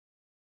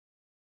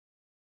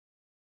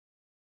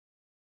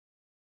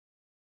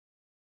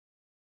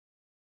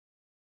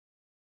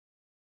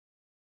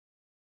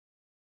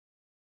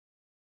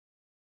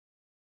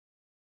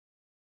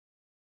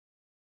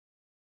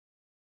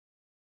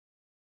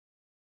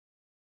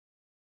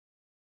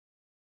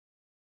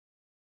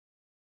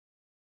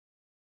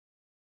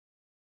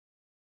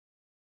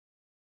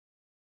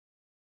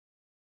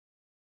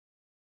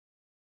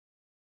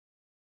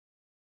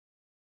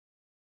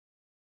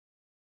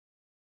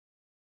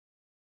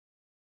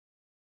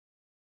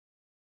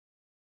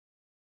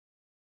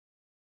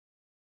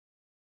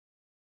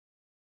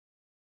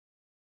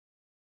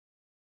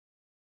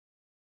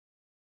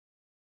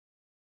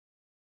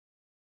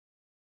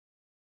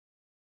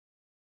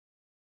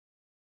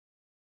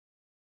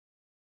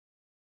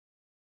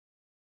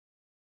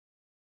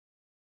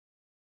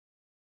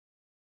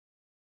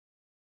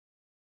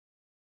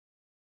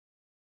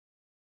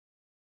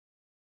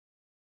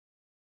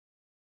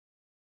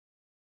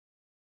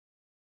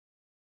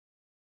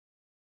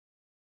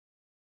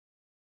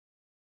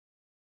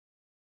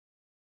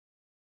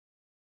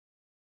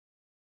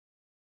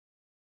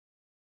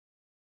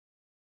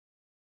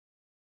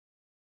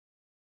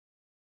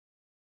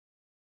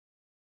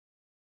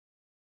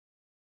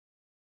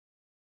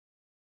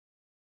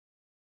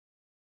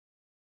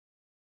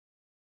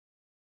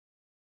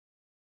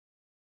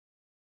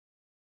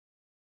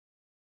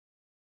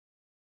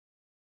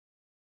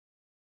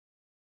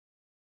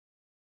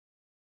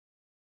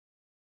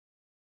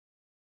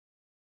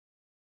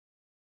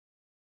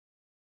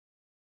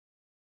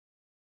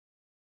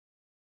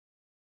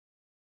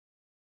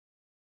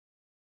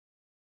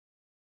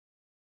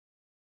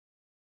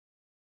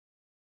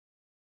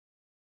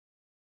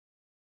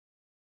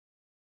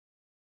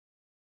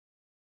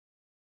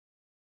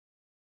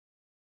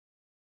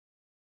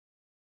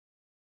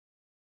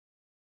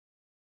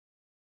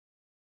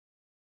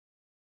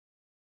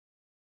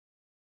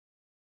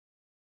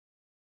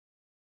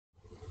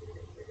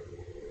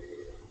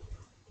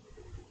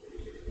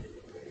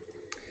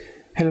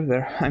Hello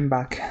there, I'm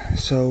back.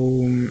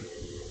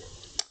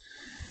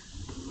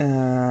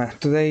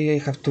 Today I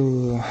have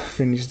to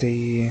finish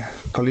the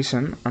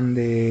collision on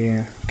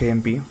the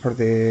KMP for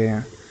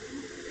the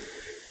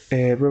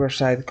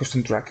Riverside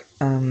custom track.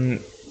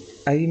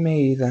 I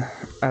made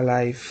a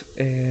live,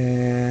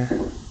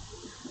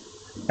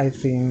 I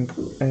think,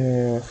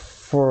 4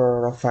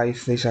 or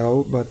 5 days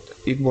ago, but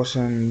it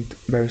wasn't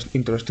very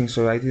interesting,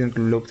 so I didn't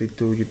upload it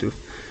to YouTube.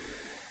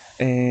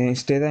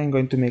 Instead, I'm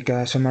going to make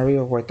a summary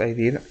of what I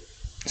did.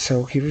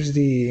 So here is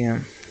the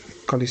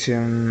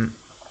collision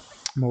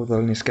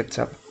model in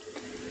SketchUp.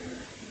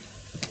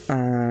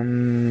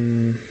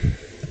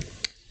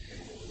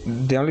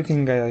 The only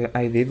thing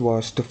I did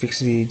was to fix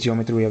the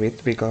geometry a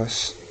bit,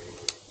 because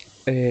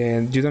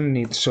you don't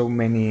need so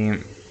many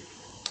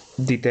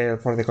detail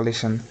for the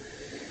collision.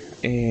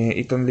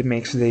 It only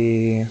makes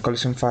the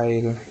collision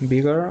file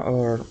bigger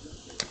or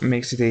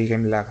makes the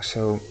game lag,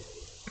 so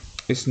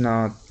it's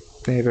not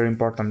very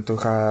important to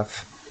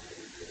have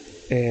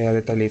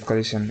a detailed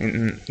collision.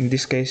 In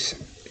this case,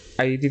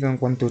 I didn't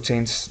want to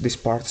change these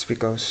parts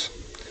because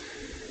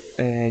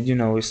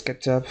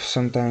SketchUp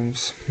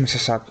sometimes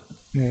messes up,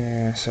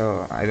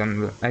 so I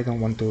don't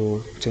want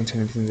to change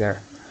anything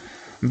there.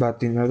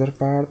 But in other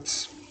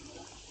parts,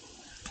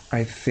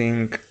 I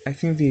think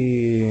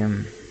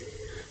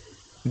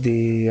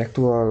the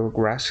actual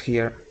grass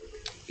here,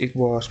 it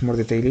was more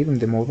detailed in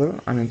the model,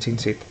 and I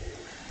changed it.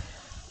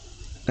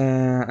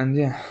 And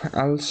yeah,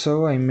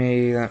 also I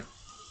made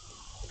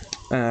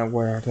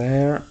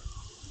there.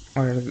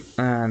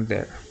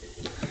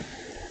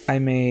 I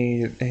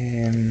made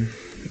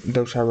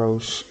those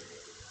arrows.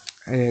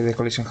 The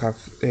collision have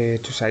 2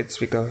 sides,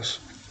 because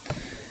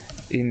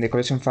in the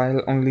collision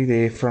file only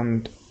the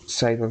front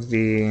side of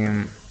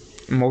the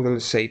model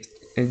is saved.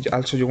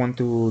 Also, you want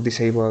to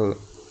disable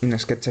in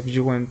SketchUp.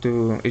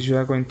 If you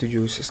are going to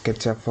use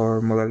SketchUp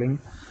for modeling,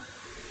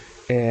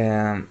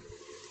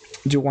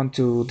 you want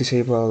to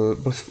disable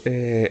both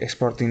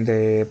exporting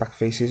the back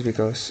faces,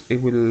 because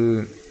it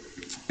will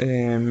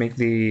make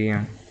the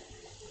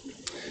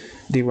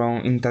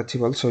ground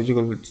untouchable, so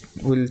you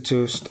will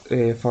just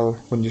fall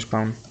when you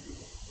spawn.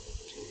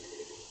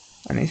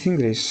 And I think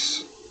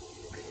this...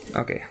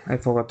 okay, I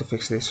forgot to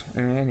fix this.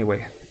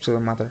 Anyway, so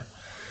don't matter.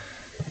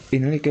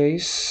 In any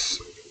case,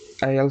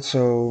 I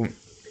also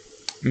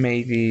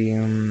made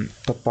the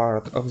top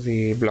part of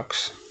the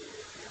blocks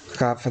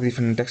have a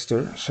different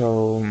texture,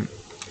 so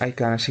I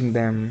can assign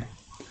them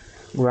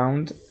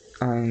ground,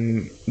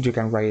 and you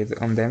can ride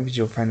on them if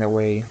you find a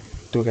way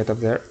to get up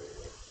there.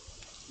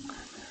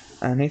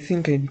 And I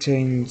think I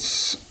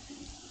changed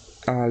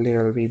a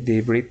little bit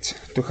the bridge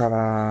to have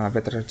a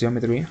better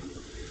geometry.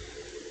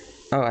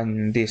 Oh,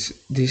 and this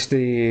is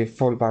the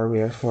fall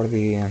barrier for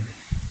the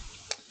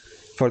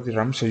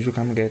ramp, so you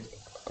can get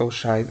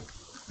outside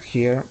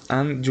here,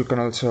 and you can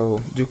also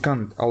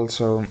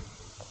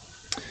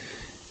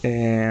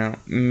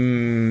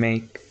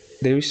make...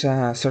 there is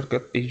a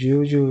circuit. If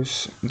you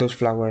use those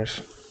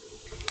flowers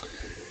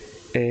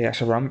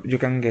as a ramp, you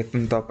can get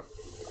on top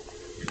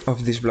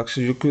of these blocks,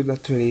 so you could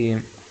actually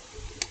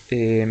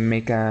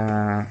make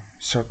a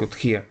circuit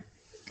here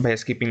by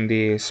skipping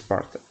this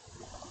part.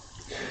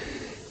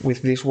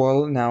 With this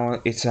wall, now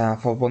it's a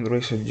fall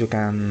boundary, so you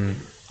can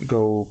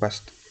go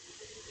past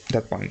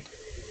that point.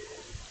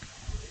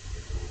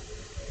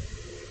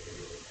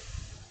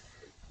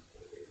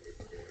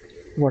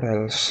 What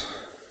else?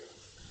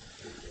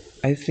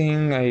 I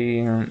think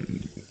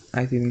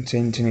I didn't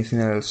change anything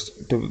else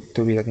to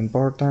be that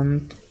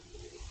important,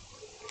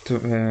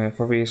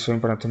 for being so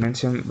important to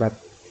mention, but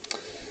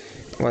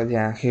well,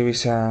 yeah, here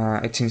is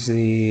I changed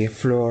the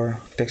floor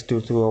texture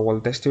to a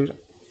wall texture,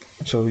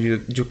 so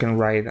you can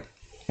ride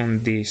on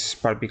this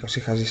part because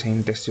it has the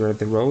same texture as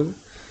the road.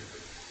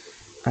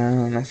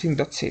 And I think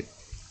that's it.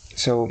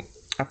 So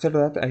after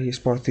that, I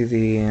exported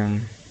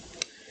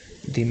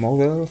the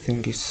model. I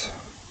think it's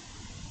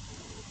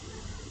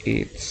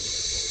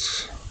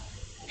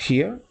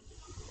here,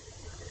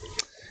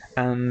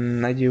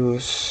 and I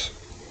use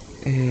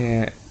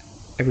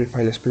every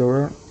file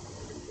explorer.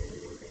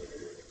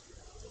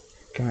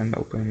 Can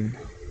open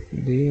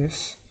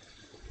this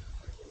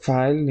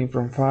file, new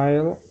from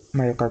file,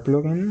 Mario Kart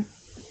plugin,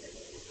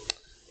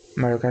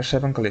 Mario Kart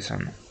 7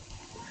 collision,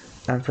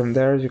 and from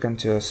there you can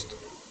just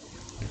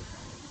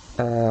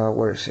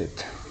where is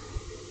it?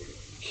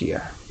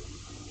 Here.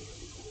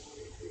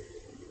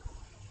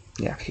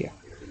 Yeah, here.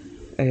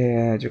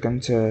 You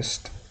can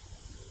just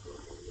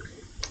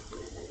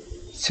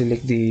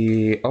select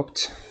the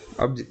opt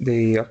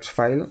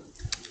file.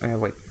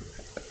 Wait,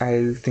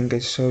 I think I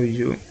show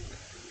you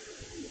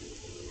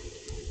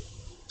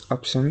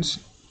options.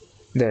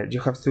 There,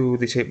 you have to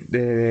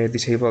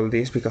disable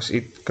this because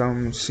it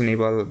comes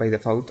enabled by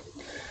default,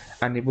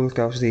 and it will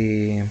cause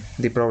the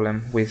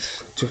problem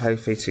with 2 high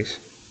faces.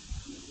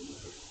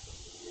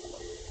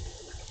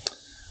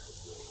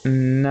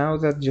 Now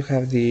that you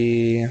have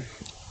the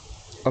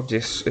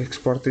objects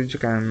exported, you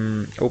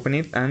can open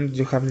it, and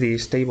you have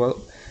this table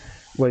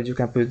where you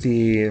can put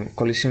the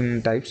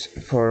collision types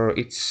for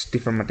each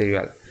different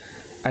material.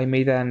 I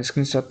made a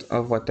screenshot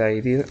of what I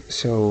did,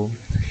 so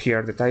here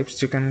are the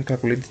types. You can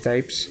calculate the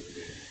types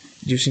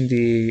using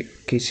the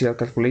KCL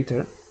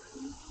calculator.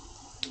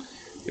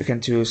 You can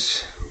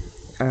choose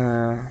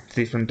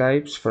different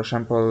types, for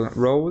example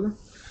road,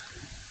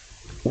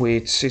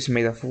 which is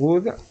made of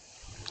wood,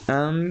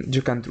 and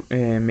you can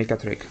make a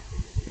trick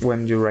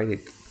when you write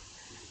it.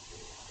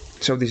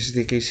 So this is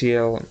the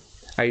KCL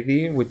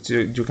ID, which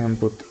you can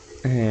put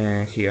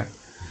here.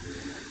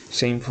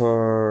 Same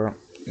for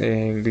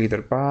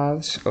glitter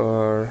paths,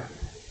 or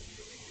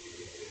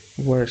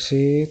where's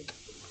it?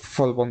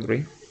 Fall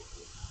boundary.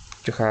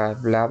 You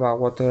have lava,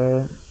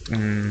 water,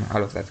 and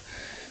all of that.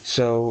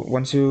 So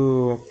once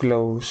you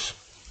close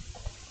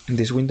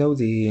this window,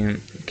 the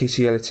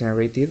KCL is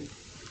generated,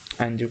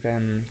 and you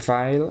can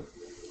file,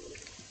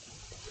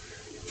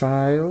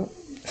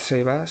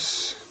 save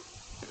as,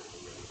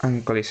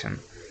 and collision.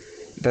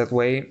 That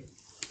way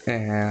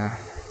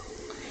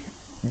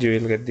you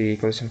will get the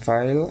collision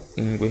file,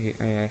 and we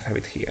have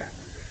it here.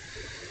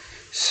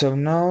 So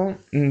now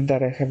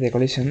that I have the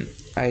collision,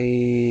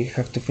 I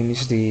have to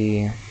finish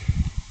the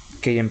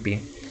KMP.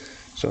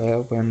 So I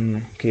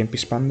open KMP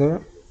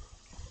expander,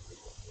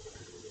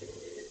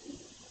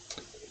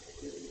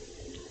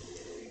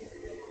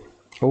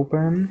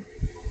 open.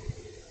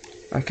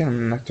 I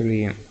can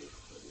actually,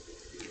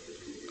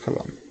 hold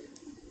on.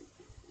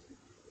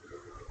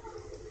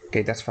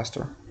 Okay, that's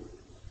faster.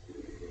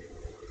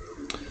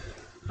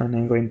 And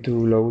I'm going to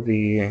load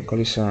the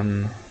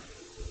collision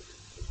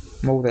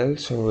model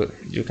so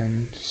you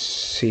can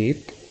see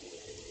it.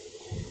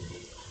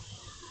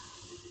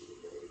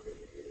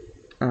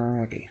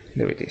 Okay,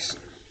 there it is.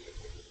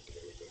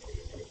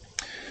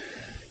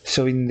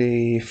 So in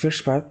the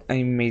first part,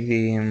 I made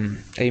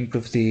I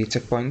improved the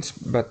checkpoints,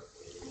 but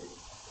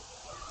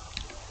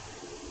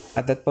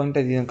at that point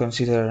I didn't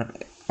consider.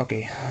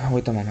 Okay,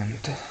 wait a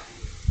moment.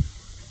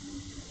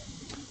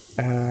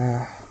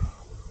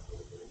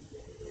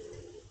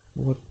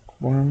 What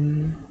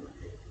one?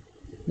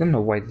 I don't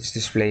know why it's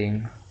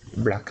displaying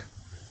black.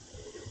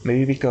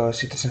 Maybe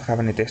because it doesn't have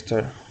any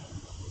tester.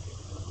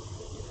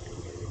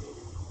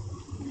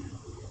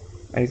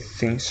 I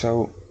think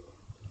so.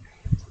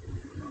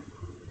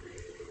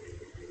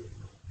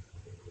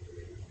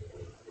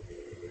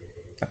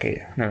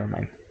 Okay, never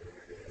mind.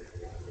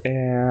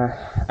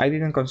 I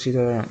didn't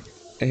consider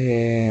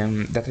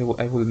that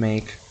I will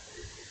make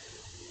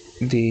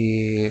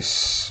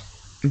these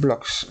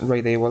blocks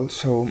readable,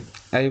 so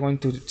I'm going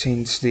to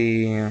change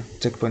the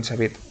checkpoints a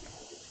bit,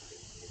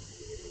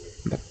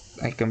 but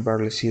I can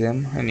barely see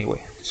them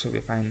anyway, so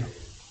we're fine.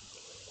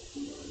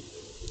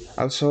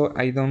 Also,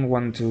 I don't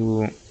want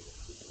to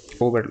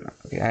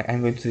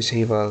I'm going to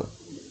disable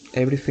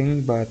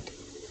everything but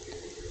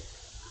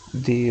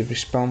the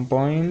respawn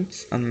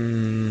points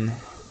and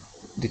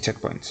the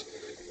checkpoints.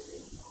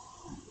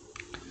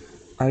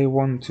 I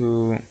want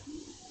to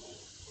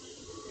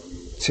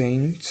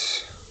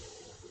change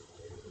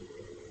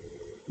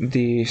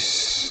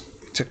this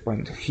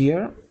checkpoint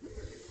here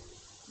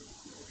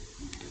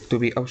to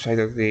be outside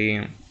of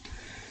the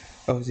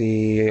out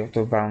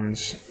of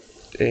bounds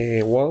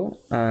wall,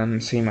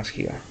 and same as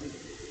here.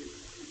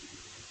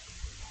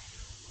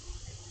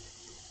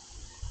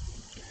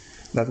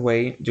 That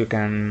way you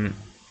can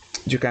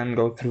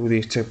go through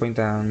this checkpoint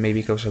and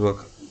maybe cause a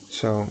bug.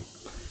 So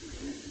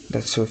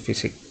that's so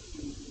easy.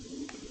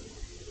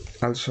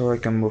 Also, I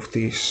can move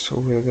this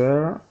over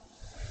there,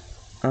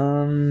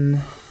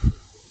 and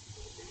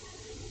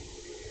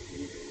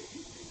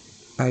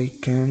I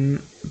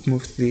can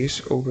move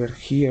this over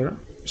here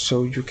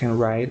so you can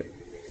ride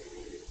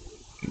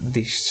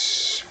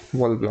these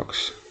wall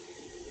blocks,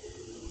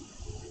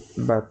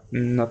 but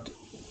not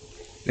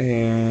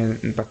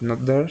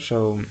there.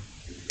 So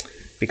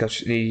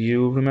because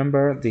you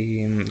remember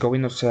the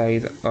going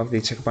outside of the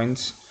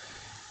checkpoints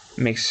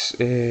makes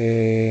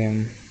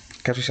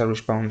carries a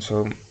respawn,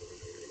 so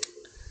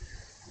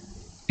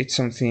it's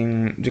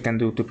something you can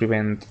do to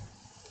prevent.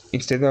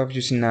 Instead of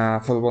using a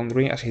fall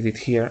boundary as I did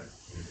here,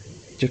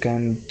 you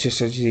can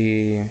just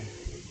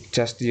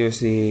use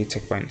the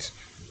checkpoints.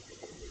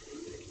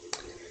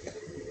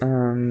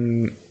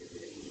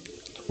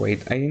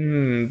 Wait, I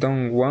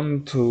don't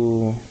want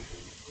to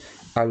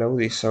allow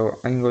this, so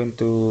I'm going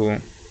to.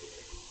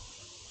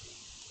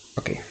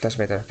 Okay, that's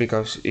better,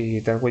 because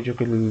that way you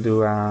could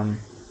do a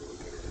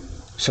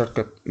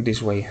shortcut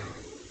this way.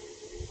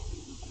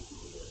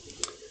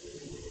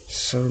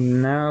 So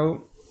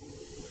now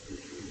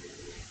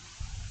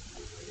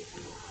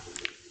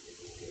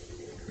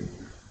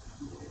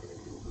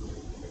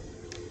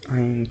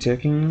I'm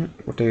checking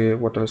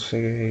what else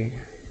I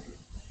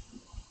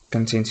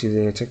can change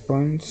the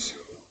checkpoints.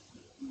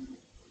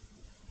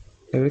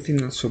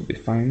 Everything else should be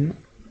fine.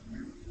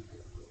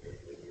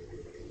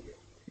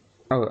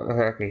 Oh,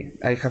 okay.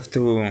 I have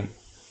to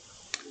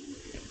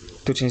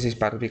change this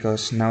part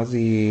because now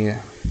the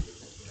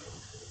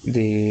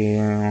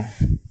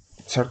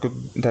circuit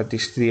that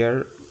is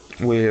there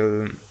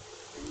will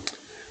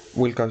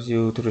cause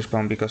you to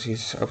respawn because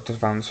it's out of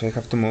bounds. So I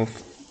have to move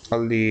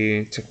all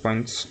the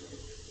checkpoints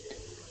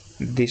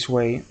this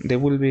way, they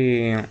will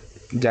be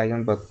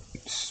giant, but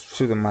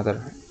shouldn't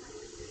matter.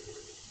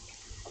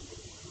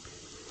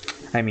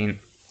 I mean,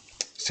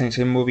 since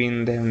I'm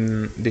moving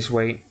them this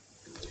way,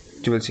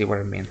 you will see what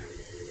I mean.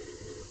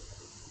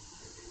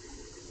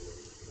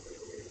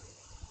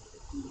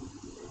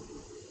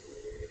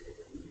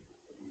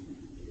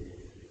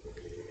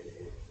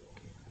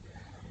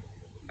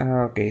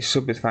 Okay,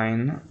 should be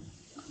fine.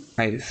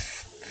 I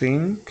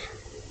think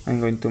I'm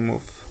going to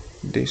move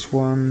this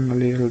one a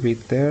little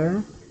bit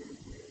there,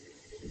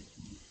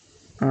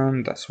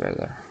 and that's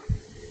better.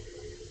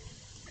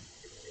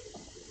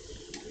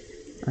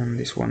 And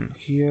this one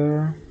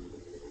here,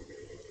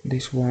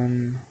 this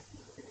one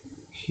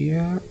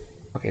here.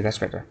 Okay, that's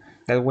better.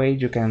 That way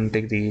you can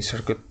take the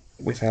circuit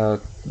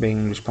without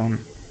being respawned.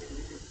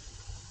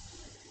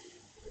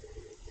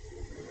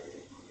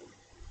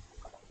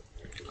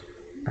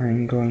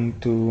 I'm going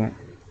to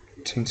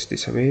change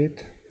this a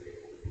bit.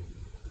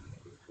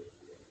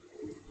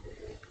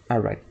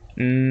 Alright,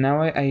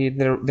 now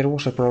there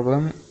was a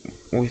problem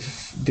with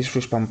this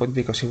respawn point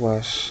because it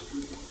was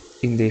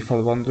in the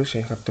default boundary, so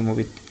I have to move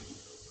it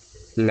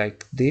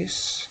like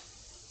this,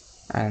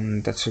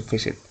 and that should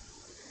fix it.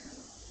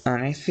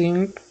 And I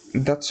think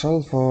that's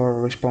all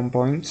for respawn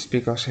points,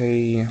 because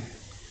I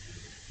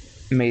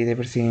made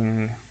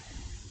everything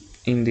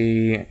in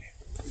the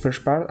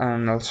first part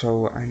and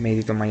also I made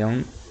it on my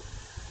own.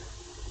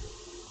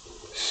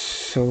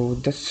 So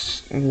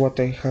that's what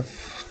I have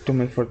to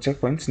make for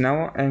checkpoints.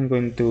 Now I'm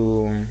going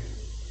to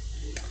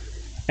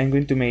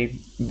make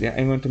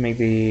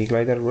the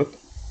glider route.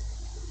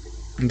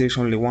 There's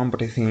only one,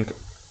 but I think,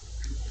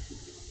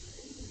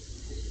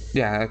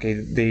 yeah, okay,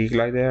 the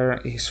glider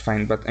is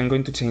fine, but I'm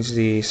going to change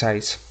the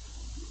size.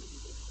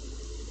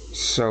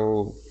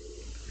 So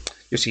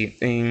you see,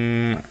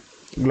 in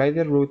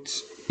glider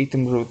routes,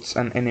 item routes,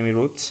 and enemy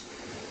routes,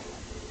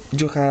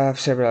 you have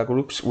several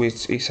groups,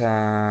 which is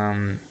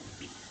a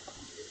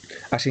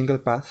single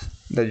path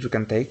that you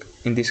can take.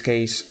 In this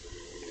case,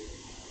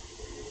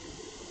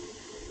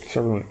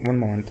 sorry, one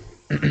moment.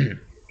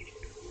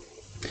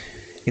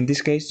 In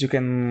this case, you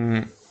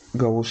can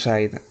go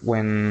side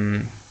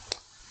when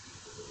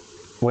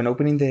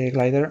opening the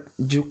glider.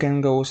 You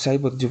can go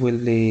side, but you will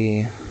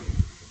be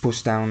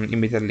pushed down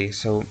immediately.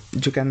 So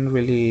you can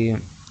really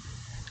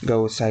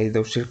go outside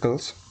those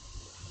circles.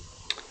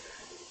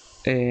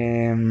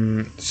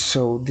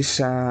 So this is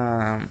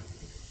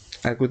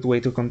a good way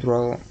to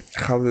control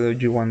how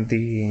you want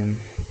the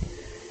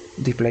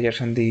players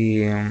and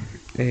the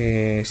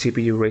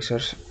CPU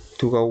racers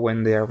to go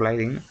when they are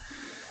gliding.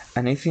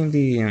 And I think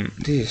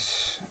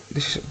this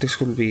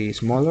could be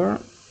smaller.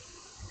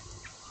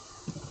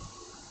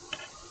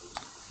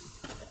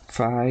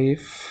 5,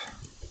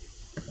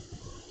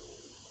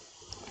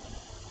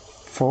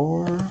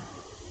 4,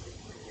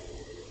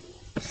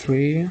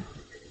 3.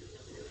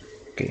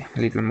 Okay, a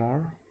little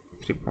more.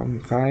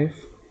 3.5.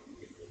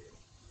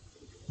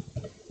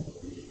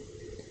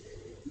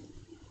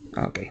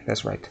 Okay,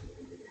 that's right.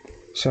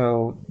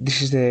 So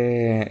this is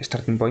the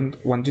starting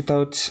point. Once you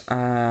touch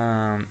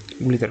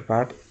glider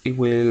part, it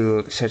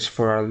will search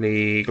for all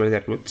the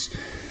glider routes,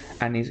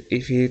 and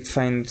if it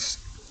finds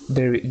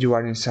you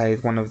are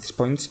inside one of these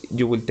points,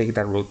 you will take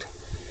that route.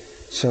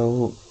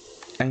 So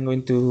I'm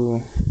going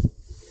to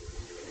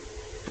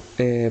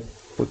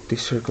put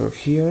this circle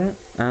here,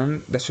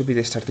 and that should be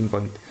the starting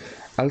point.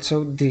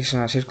 Also, this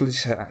circle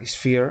is a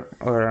sphere,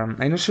 or I'm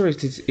not sure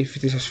if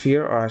it is a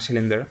sphere or a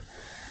cylinder,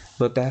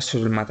 but that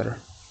shouldn't matter.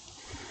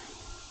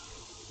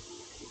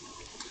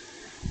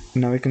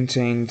 Now I can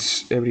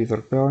change every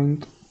door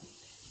point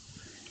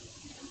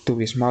to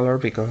be smaller,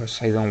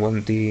 because I don't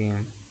want the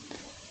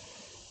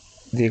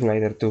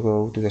glider to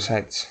go to the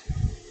sides.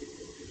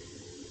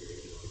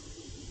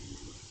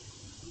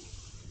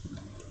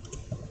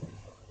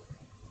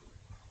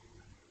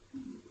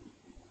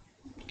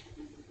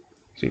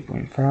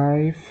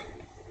 .5,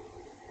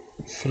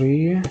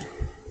 3,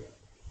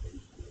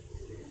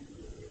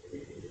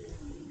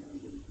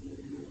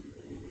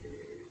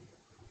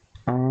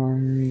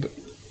 and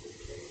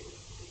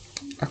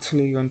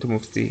actually going to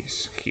move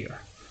this here.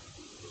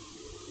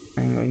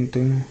 I'm going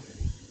to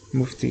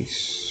move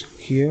this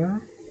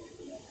here,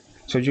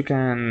 so you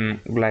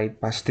can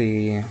glide past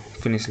the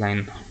finish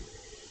line.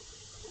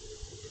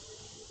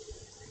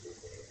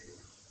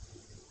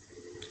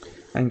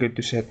 I'm going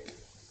to set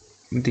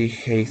the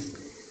height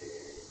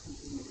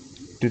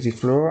to the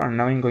floor, and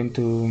now I'm going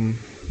to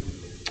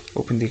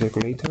open the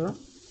calculator.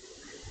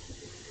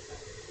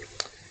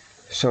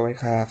 So I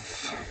have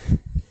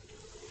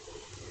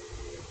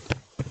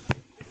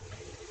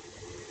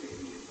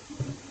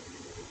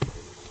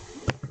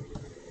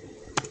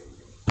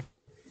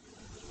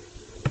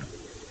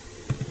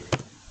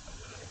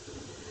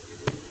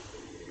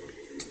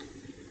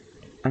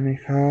and I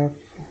have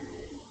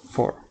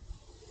 4.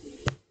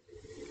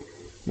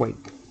 Wait.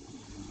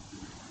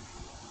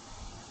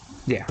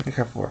 Yeah, I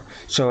have 4.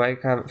 So I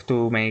have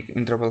to make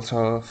intervals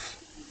of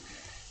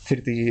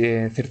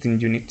 13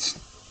 units.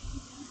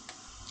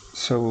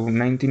 So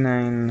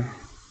 99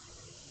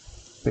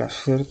 plus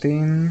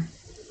 13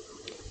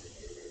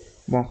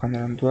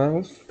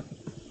 112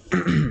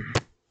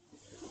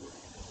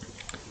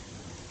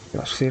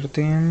 plus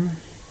 13,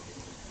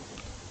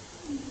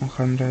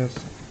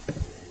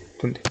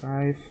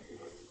 125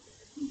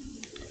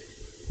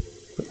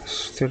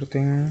 plus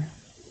 13,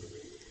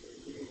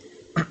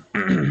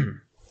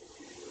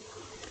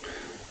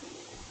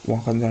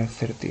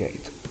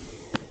 138.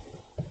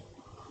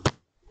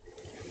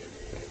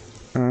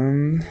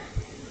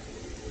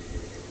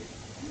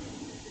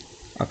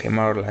 Okay,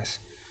 more or less.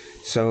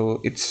 So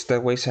it's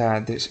always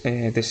a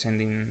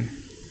descending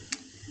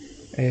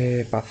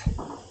path.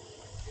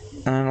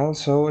 And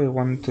also I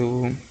want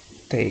to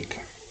take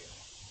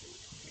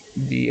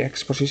the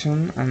X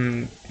position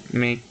and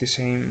make the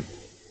same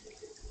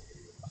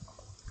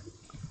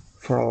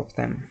for all of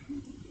them.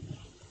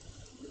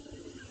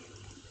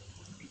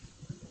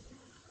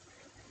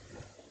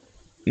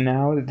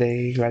 Now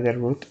the glider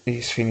route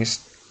is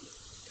finished.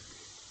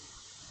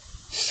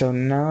 So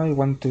now I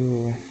want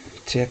to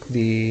check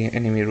the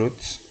enemy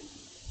routes.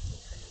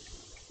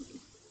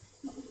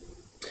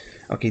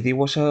 Okay, there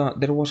was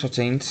a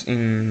change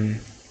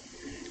in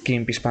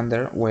Game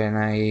Expander when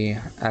I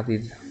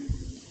added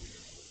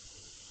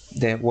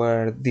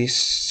where these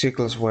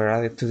circles were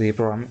added to the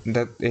program.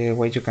 That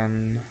way you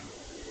can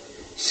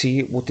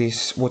see what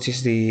is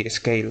the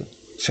scale.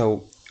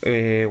 So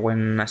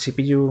when a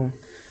CPU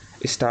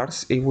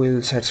starts, it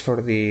will search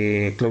for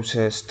the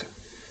closest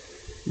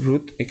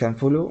route it can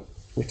follow,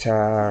 which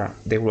are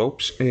the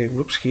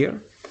groups here,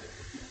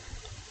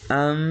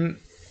 and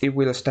it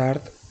will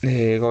start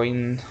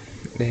going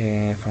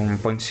from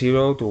point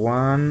 0 to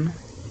 1,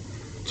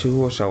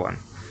 2, or so on.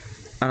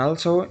 And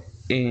also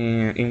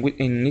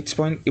in each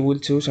point it will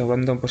choose a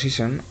random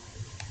position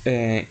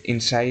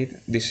inside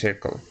this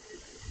circle.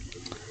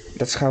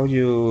 That's how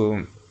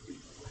you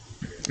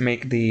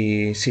make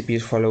the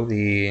CPUs follow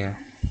the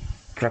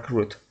track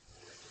route.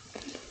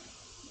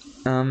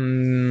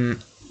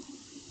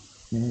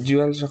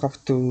 You also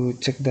have to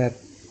check that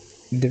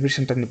there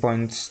isn't any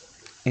points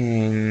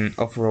in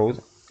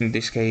off-road. In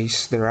this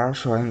case there are,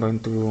 so I'm going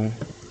to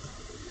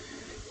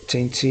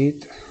change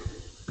it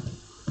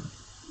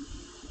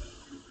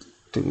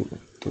to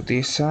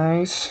this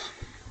size,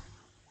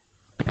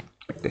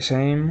 the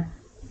same,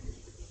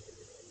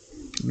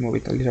 move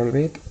it a little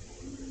bit.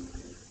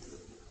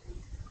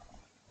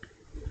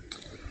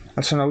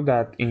 Also note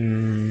that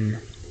in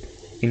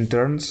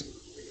turns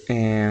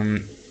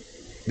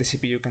the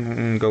CPU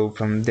can go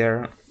from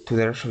there to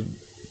there, so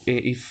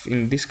if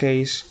in this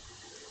case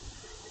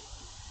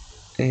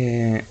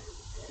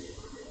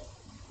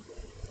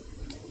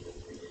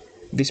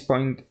this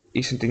point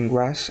isn't in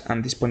grass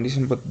and this point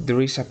isn't, but there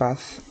is a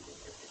path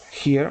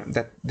here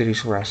that there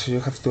is grass, so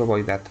you have to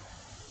avoid that.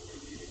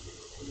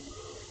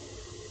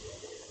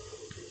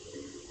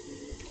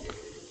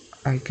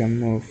 I can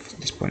move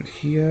this point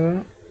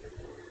here.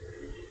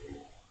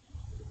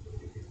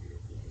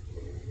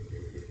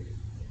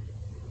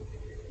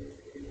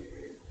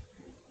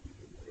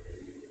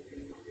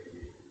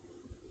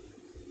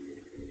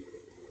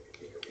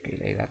 Okay,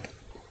 like that.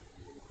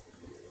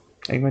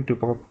 I'm going to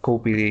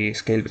copy the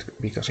scale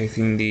because I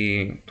think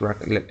the track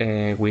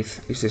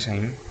width is the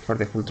same for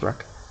the full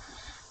track,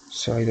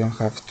 so I don't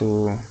have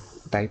to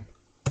type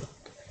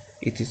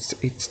it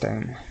each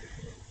time.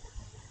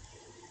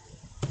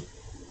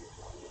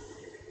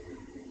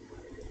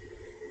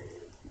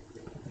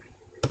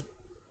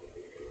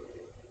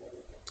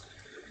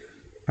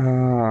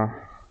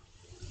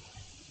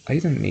 I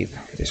don't need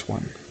this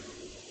one.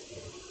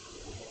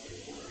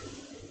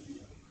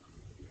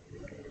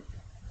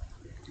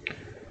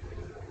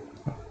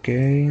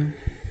 Okay.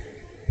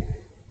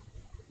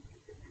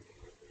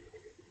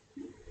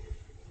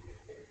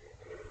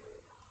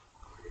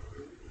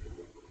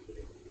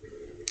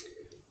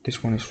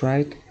 This one is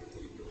right.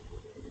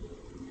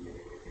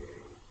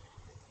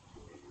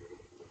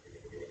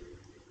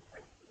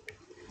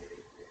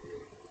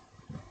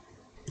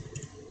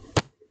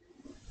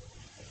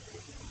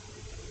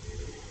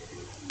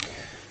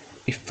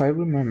 If I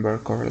remember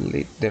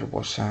correctly, there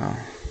was a...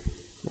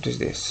 what is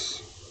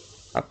this?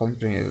 A plant,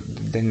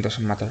 then it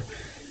doesn't matter.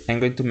 I'm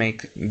going to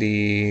make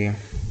the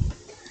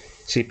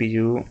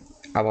CPU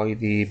avoid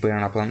the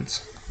piranha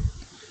plants.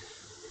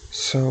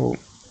 So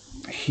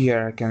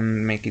here I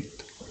can make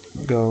it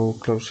go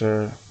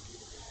closer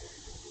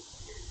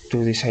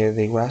to the side of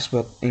the grass,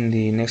 but in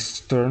the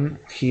next turn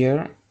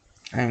here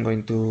I'm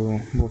going to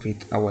move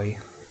it away.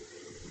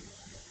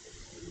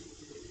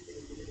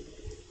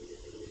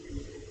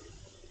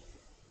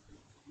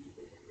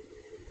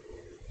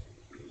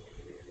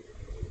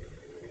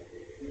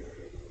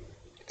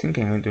 I think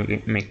I'm going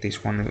to make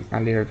this one a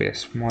little bit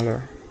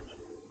smaller.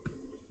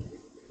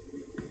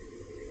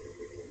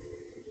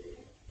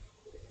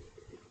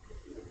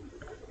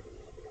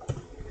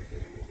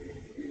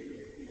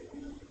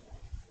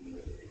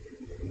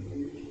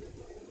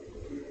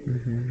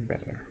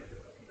 Better.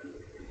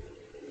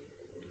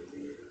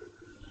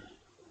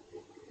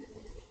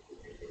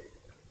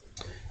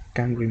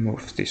 Can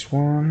remove this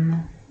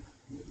one.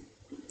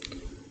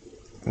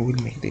 We'll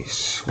make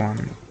this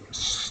one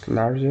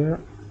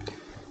larger.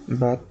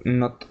 but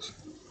not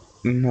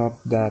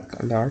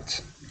that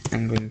large.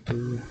 I'm going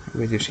to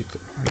reduce it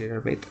a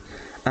little bit,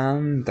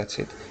 and that's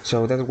it.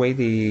 So that way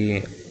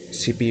the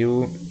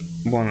CPU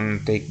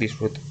won't take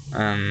this route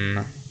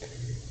and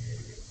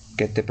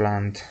get the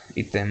plant,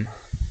 eat them.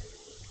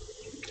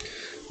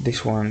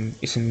 This one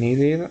isn't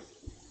needed.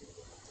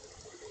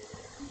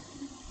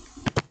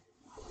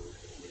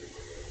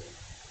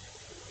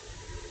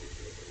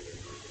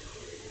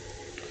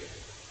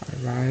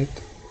 Alright.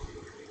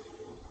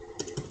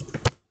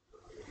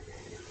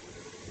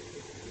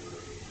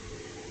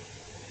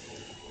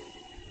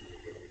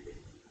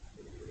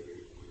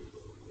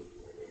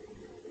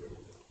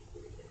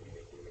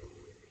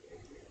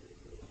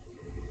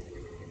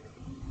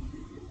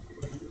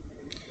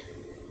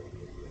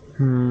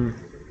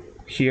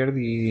 Here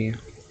the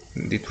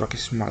truck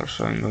is smaller,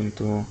 so I'm going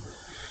to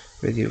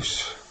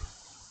reduce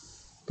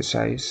the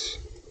size,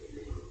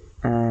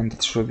 and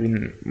it should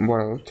be,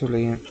 well,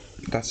 actually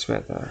that's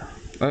better.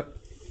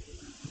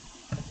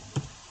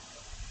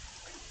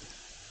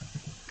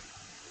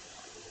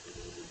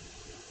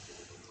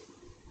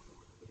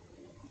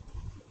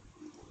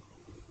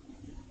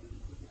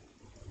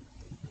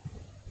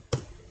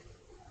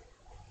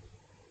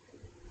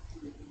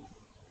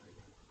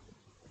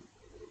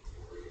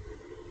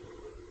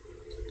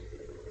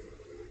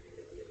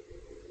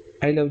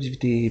 I love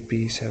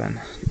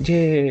GTGP-7.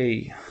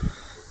 Yay!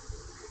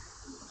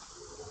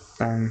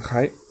 And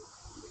hi.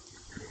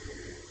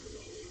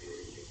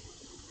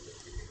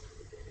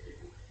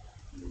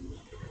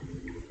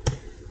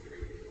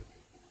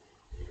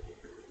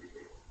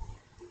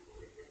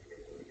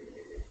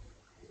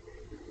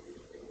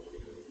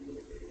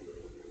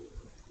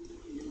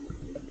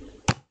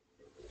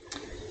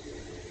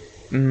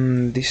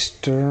 This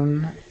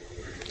turn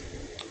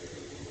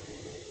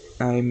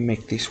I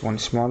make this one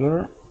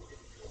smaller.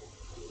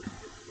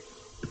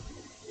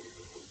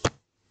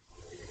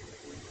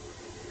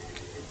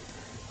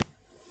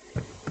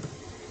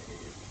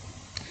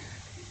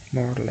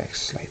 More or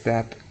less like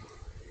that.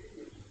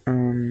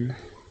 And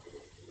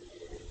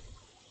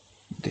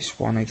this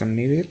one I don't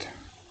need it.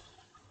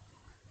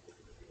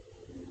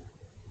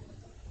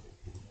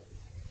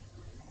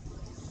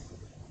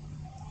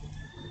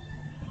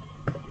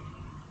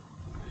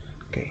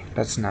 Okay,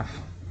 that's enough.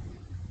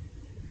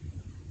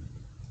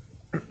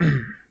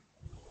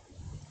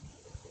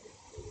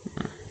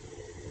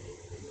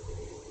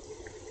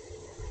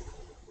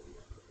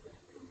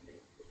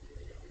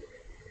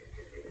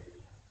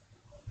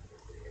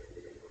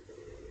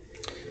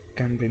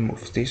 Can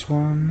remove this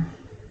one.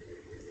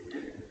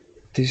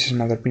 This is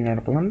another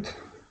peanut plant.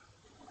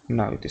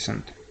 No, it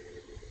isn't.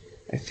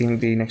 I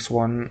think the next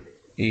one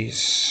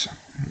is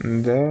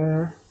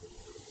there.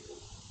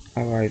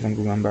 Oh, I don't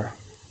remember.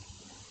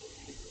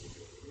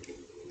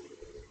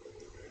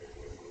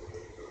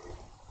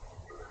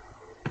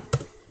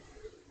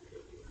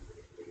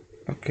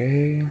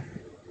 Okay,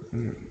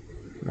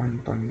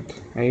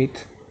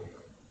 1.8.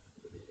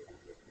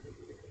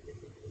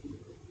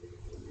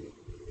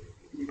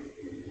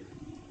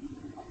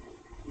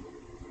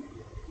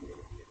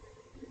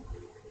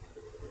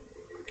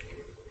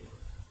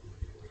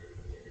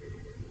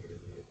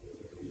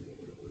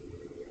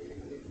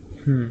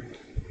 Hmm.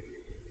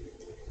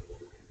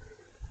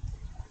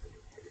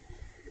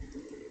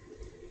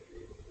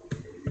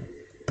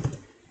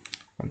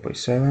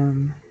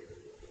 1.7.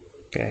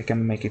 Okay, I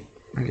can make it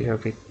a little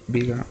bit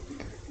bigger.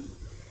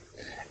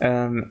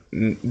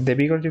 The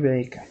bigger you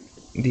make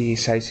the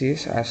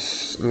sizes,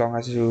 as long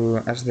as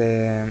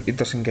it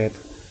doesn't get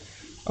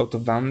out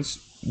of bounds,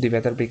 the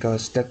better,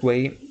 because that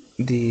way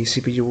the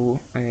CPU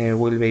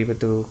will be able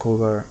to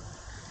cover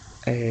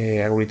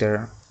a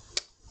greater,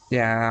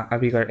 a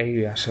bigger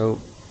area.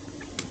 So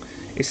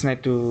it's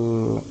nice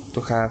to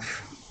have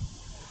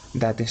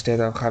that instead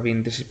of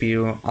having the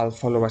CPU all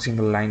follow a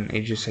single line.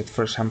 If you set,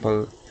 for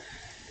example,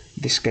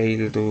 the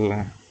scale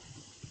to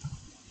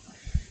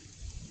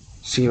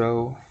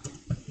 0,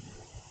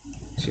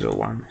 0,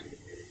 1,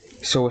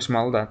 so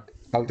small that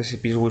all the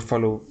CPUs will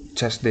follow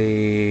just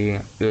the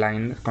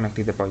line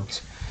connecting the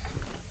points.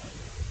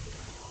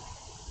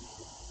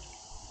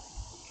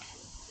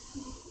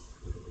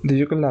 Do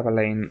you collab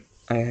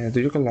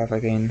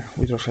again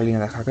with Rosalina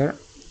the hacker?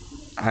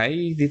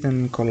 I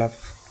didn't collab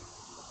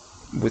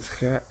with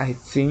her. I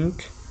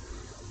think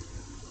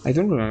I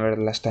don't remember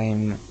the last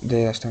time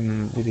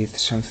we did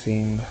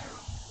something.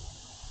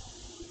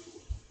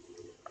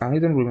 I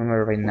don't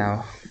remember right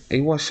now.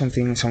 It was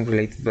something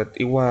related, but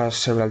it was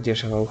several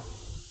years ago.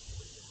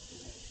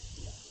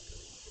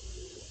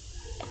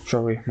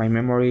 Sorry, my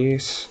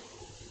memories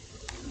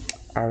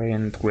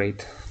aren't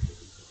great.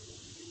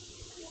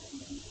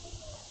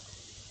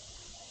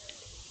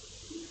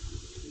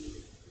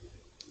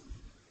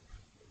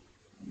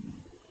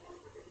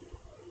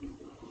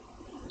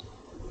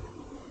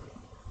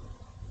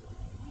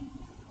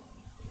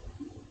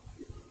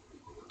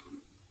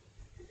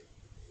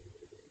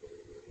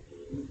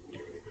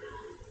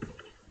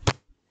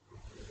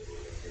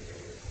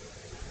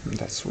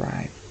 That's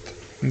right.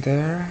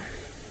 There.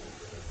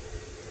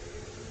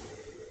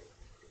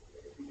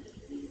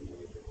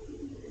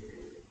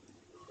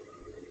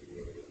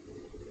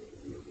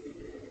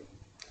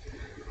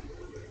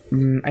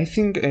 I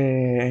think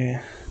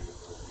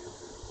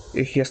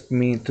he asked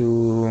me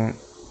to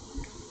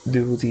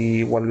do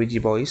the Waluigi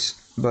voice,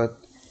 but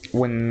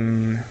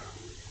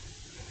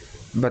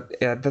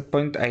at that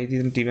point I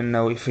didn't even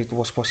know if it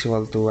was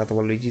possible to add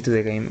Waluigi to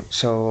the game,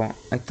 so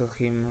I told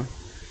him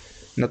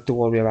not to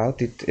worry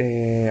about it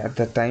at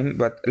that time.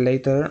 But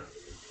later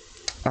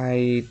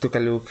I took a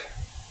look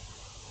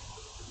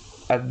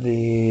at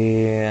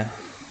the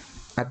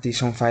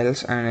sound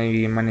files and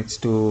I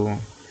managed to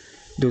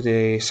do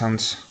the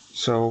sounds.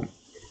 So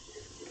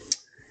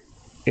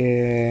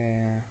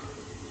yeah,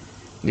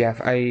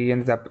 I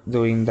ended up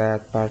doing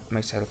that part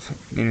myself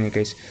in any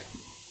case.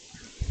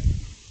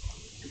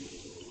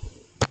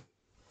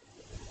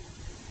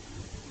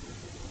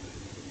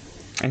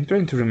 I'm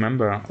trying to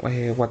remember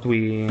what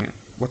he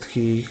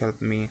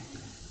helped me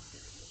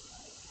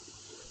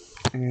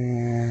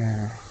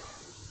in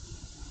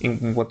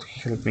what he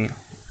helped me.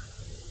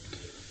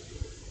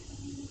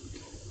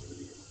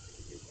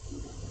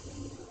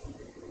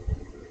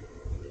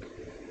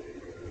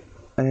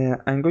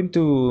 I'm going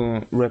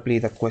to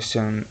replay that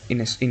question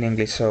in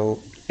English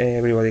so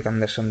everybody can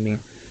understand me.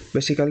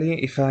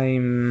 Basically, if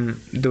I'm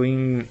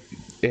doing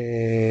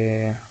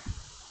the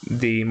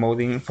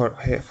modding for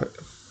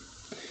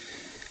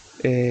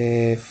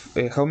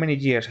how many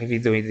years have you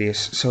doing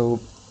this? So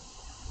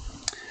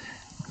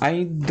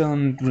I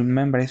don't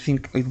remember. I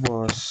think it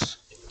was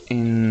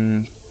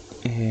in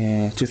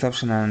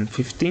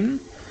 2015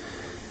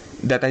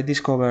 that I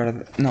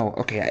discovered. No,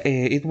 okay,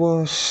 it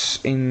was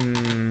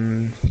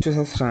in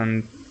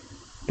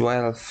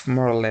 2012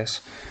 more or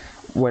less,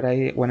 when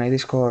I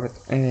discovered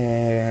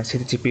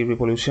CTGP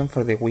Revolution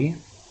for the Wii,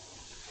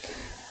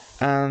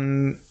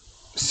 and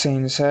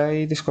since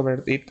I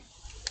discovered it,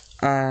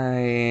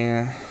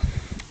 I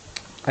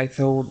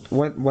thought,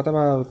 what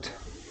about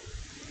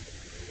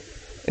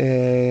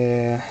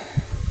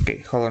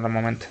okay, hold on a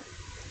moment.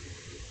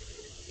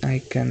 I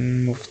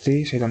can move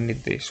this. I don't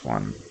need this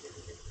one.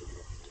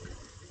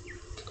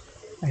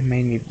 I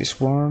may need this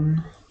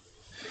one.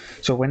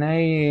 So when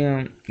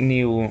I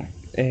knew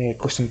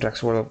custom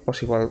tracks were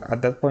possible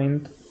at that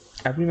point,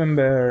 I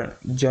remember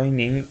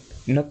joining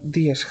not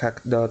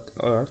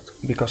dshack.org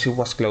because it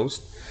was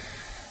closed,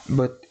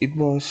 but it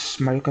was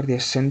Mario Kart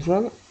DS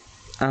Central,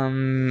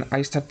 and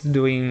I started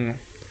doing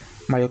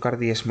Mario Kart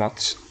DS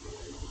mods,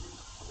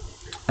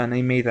 and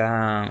I made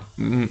a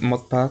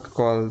mod pack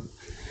called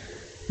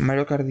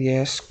Mario Kart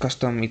DS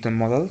Custom Item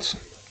Models,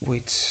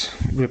 which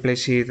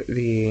replaced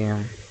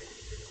the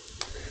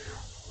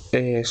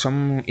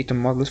some item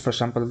models. For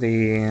example,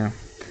 the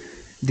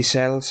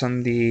cells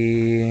and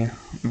the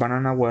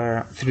banana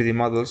were 3D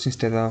models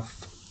instead of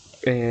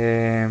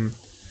 2D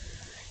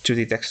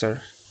textures.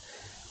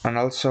 And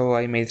also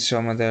I made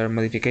some other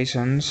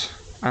modifications,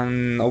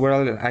 and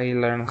overall I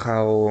learned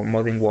how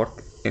modding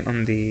worked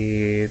on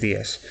the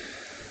DS.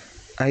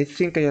 I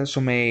think I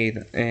also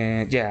made,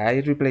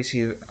 I replaced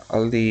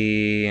all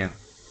the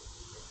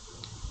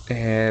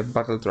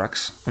battle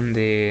tracks on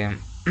the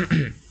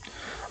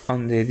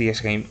on the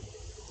DS game,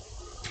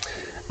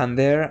 and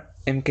there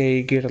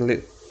MK Girl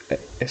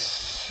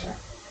is,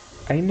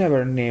 I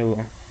never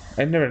know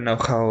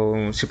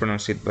how she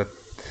pronounced it, but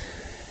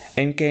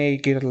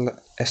MK Girl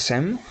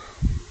SM.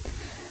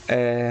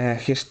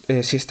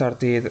 She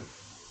started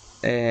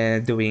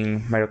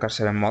doing Mario Kart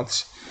 7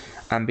 mods,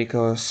 and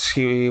because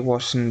he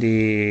was in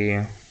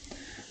the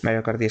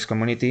Mario Kart DS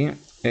community,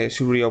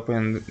 she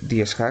reopened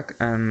DS Hack,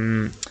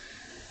 and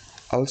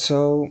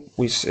also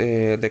with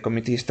the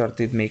community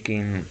started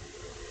making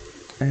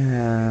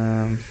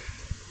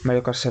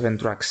Mario Kart 7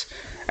 tracks.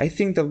 I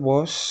think that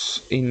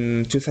was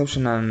in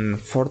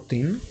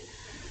 2014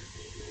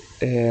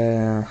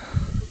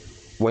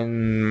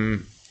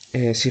 when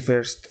she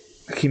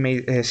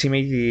made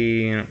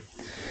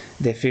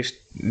the first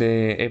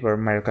ever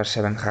Mario Kart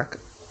 7 hack.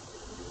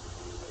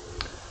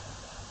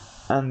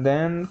 And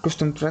then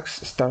custom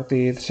tracks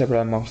started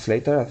several months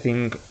later, I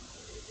think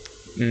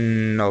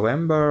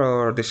November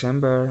or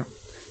December,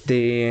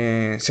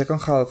 the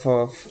second half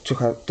of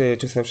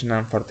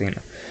 2014.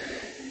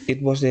 It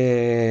was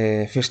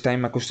the first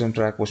time a custom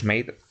track was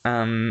made.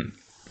 I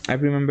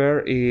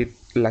remember it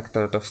lacked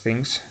a lot of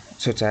things,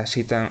 such as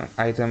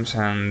items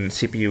and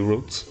CPU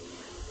routes.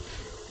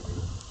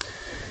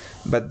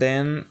 But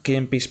then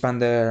KMP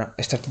Expander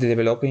started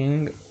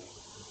developing.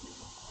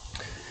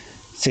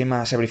 Same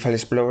as every file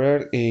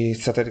explorer, it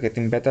started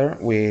getting better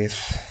with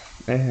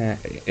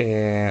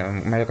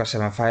Mario Kart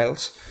 7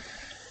 files.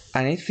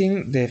 And I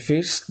think the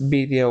first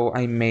video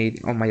I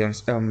made on my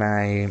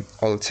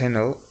old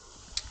channel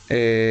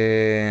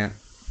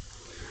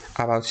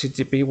about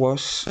CTGP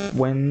was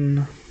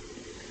when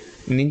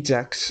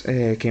Ninjax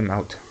came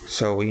out,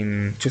 so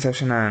in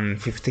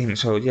 2015.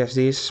 So yes,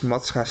 this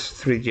mod has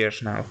 3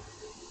 years now.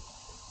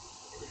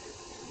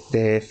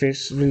 The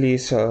first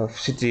release of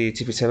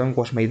CTGP-7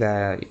 was made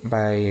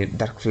by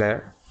Dark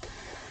Flare,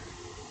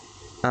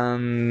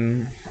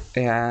 and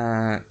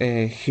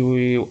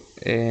he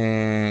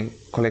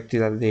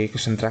collected all the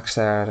custom tracks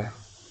that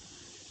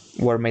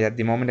were made at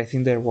the moment. I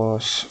think there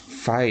was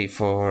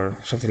 5 or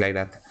something like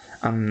that,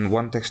 and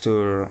one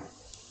texture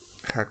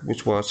hack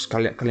which was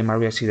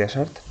Calimaria Sea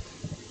Desert,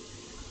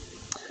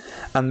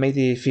 and made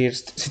the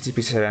first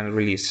CTGP-7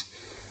 release.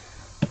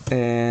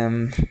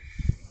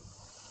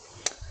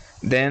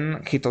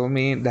 Then he told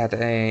me that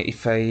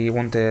if I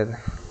wanted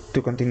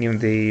to continue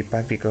the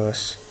path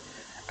because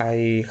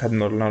I had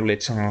more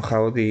knowledge on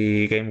how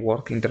the game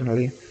worked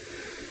internally,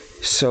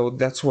 so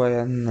that's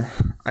when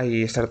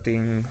I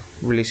started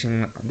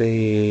releasing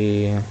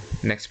the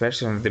next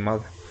version of the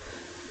mod.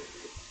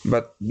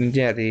 But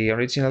yeah, the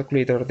original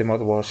creator of the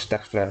mod was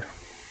Taxflare.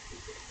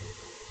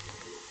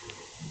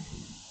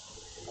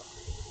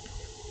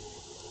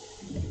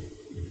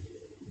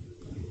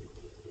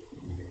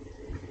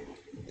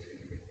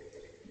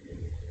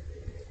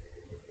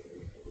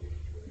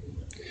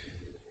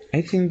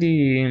 I think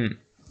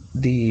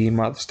the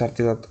mod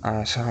started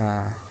as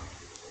a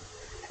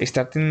it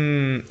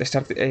started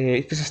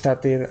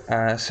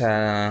as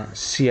a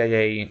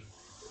CIA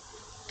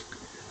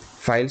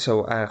file,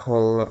 so a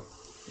whole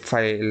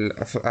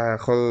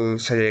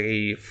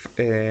CIA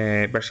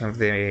version of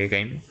the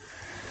game.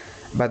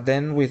 But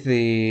then with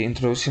the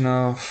introduction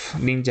of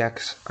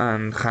Ninjax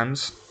and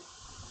Hans,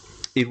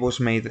 it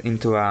was made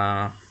into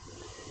a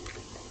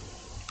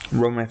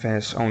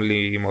ROMFS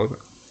only mode.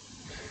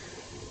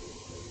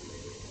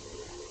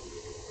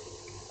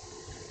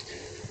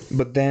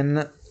 But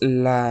then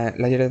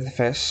Layered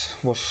FS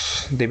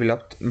was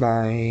developed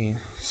by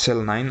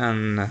Cell 9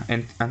 and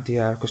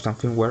anti-air custom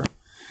firmware.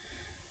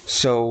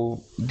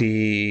 So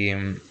the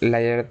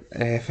Layered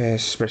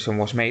FS version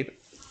was made.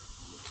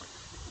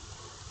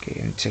 Okay,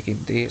 I'm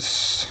checking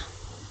this.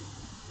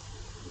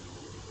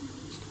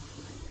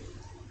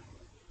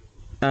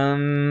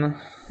 And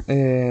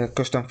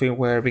custom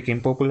firmware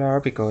became popular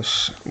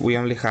because we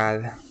only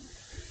had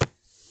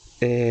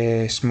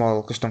a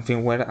small custom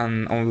firmware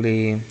and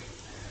only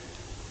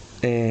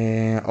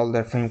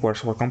older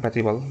firmwares were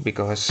compatible,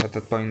 because at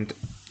that point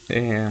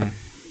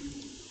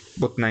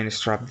boot9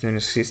 strap didn't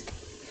exist.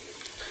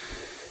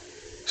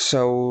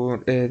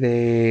 So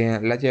the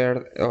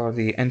layered or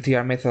the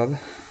NTR method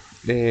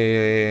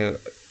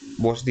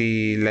was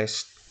the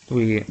less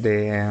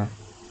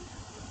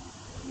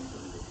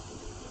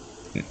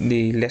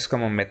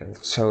common method.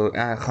 So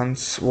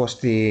Hans was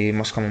the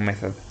most common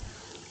method.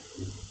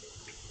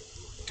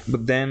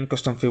 But then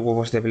custom firmware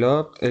was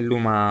developed,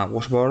 Luma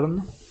was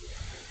born.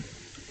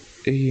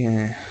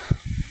 And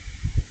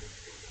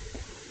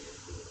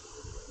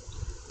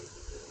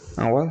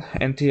well,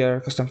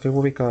 NTR custom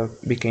firmware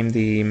became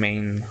the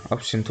main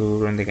option to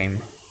run the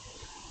game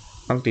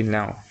until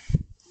now.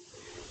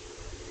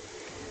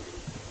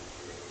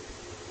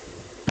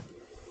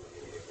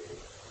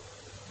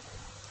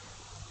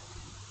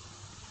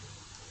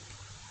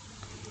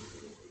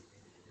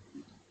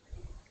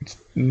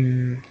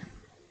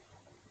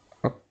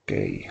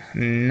 Okay,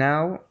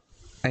 now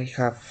I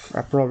have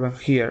a problem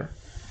here.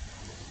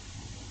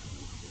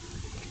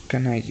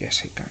 Can I?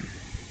 Yes, I can.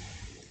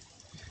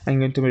 I'm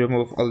going to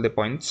remove all the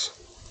points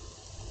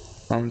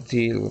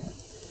until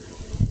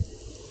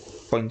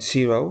point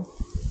 0,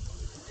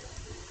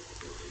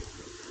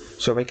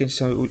 so I can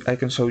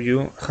show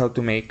you how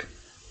to make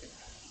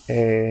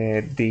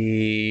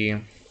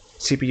the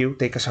CPU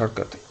take a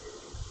shortcut.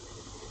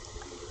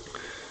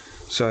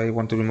 So I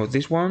want to remove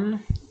this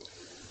one,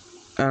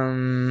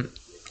 and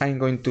I'm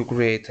going to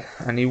create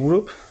a new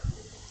group,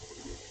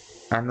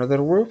 another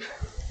group,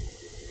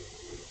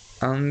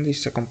 and the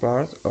second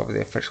part of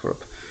the first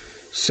group.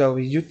 So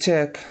if you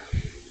check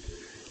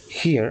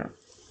here,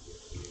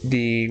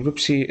 the group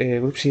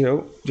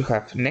 0, you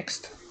have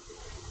next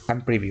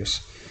and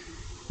previous.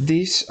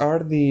 These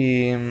are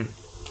the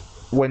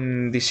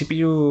when the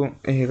CPU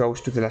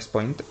goes to the last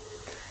point,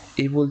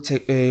 it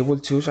will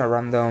choose a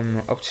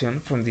random option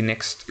from the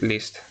next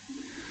list.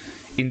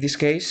 In this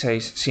case,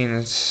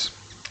 since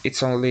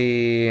it's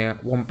only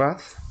one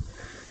path,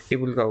 it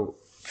will go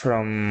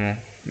from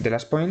the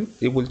last point,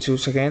 it will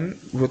choose again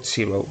root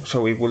 0,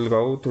 so it will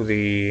go to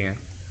the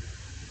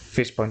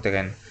first point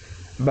again.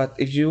 But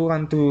if you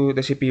want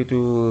the CPU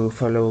to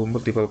follow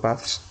multiple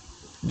paths,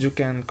 you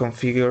can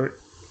configure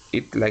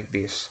it like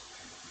this.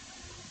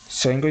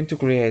 So I'm going to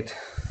create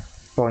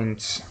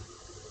points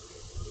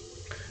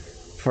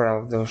for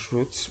all those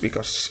routes,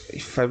 because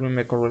if I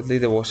remember correctly,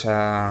 there was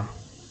a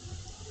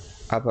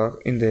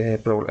bug in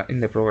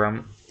the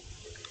program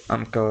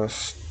and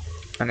caused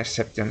an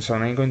exception. So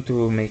I'm going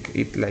to make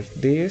it like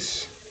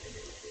this,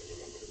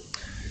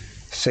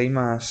 same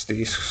as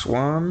this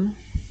one.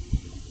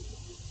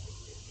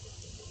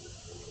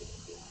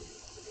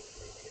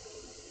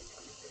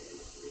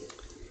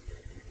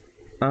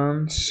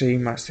 And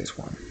same as this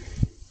one.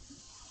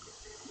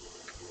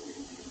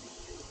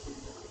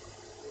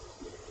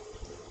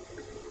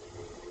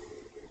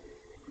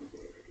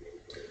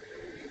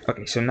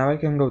 Okay, so now I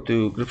can go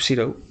to group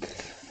 0,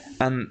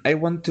 and I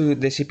want the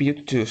CPU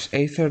to choose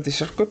either the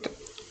shortcut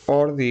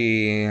or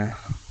the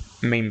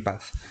main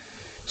path.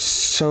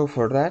 So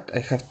for that I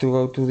have to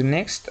go to the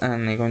next,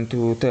 and I'm going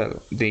to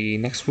tell the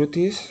next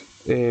routes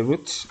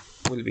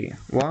will be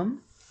 1,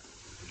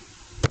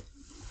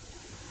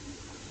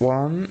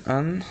 1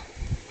 and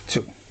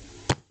 2.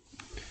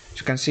 As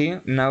you can see,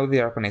 now they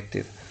are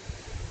connected.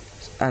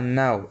 And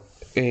now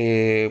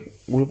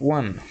group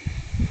 1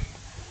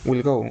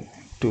 will go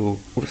to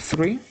group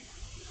 3,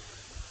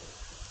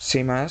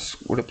 same as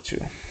group 2.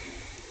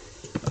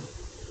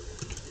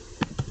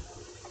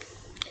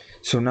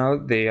 So now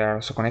they are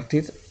also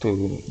connected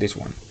to this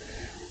one.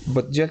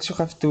 But you also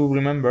have to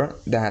remember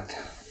that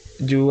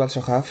you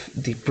also have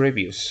the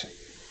previous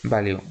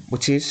value,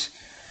 which is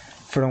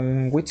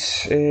from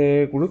which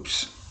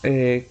groups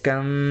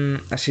can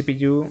a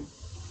CPU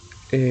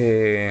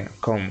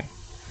come.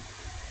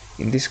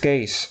 In this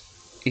case,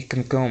 it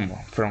can come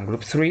from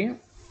group 3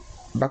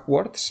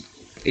 backwards.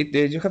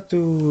 You have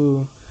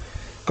to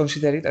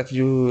consider it as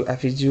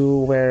if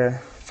you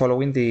were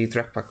following the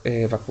track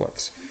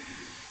backwards.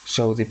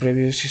 So the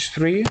previous is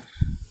 3.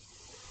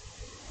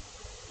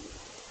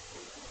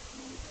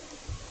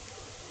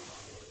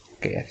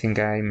 Okay, I think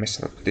I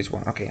messed up this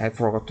one. Okay, I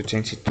forgot to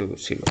change it to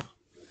 0.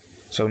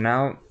 So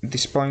now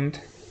this point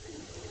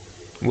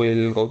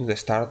will go to the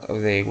start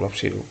of the group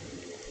 0.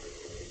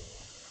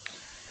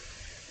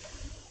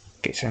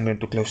 Okay, so I'm going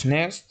to close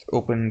next,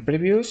 open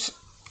previous.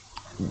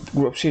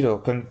 Group 0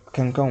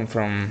 can come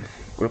from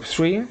group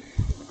 3.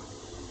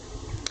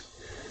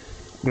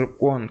 Group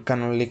 1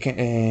 can only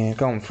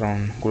come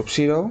from group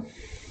 0.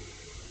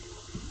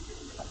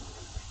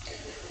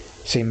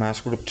 Same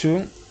as group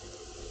 2.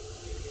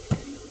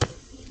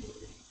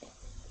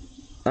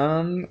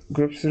 And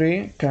group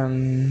 3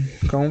 can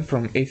come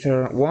from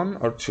either 1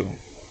 or 2.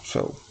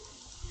 So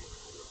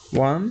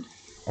 1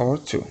 or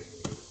 2.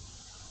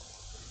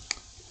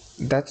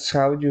 That's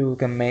how you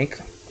can make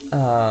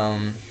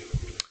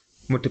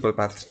multiple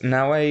paths.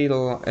 Now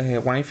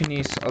when I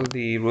finish all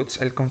the routes,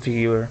 I'll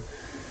configure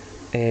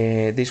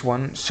this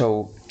one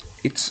so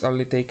it's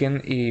only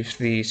taken if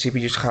the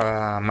CPUs have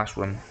a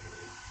mushroom,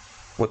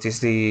 which is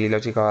the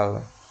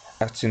logical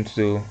action to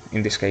do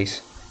in this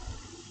case.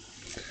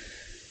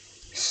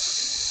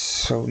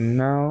 So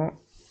now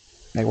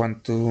I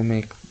want to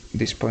make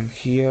this point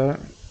here,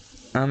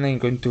 and I'm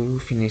going to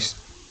finish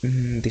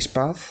this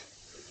path.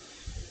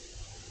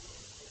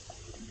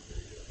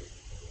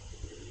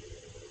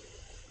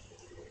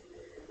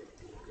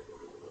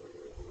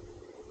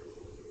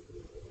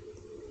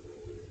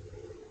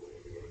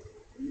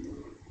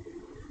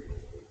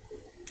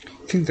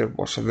 I think there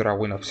was a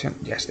drawing option.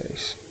 Yes, there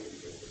is.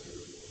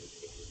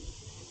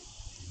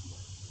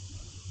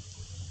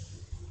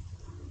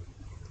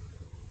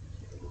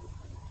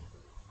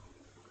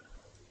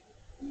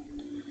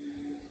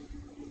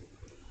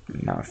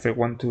 Now if I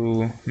want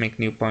to make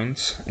new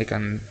points, I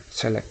can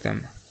select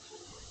them.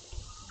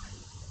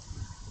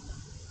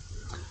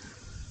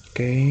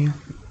 Okay,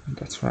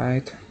 that's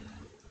right.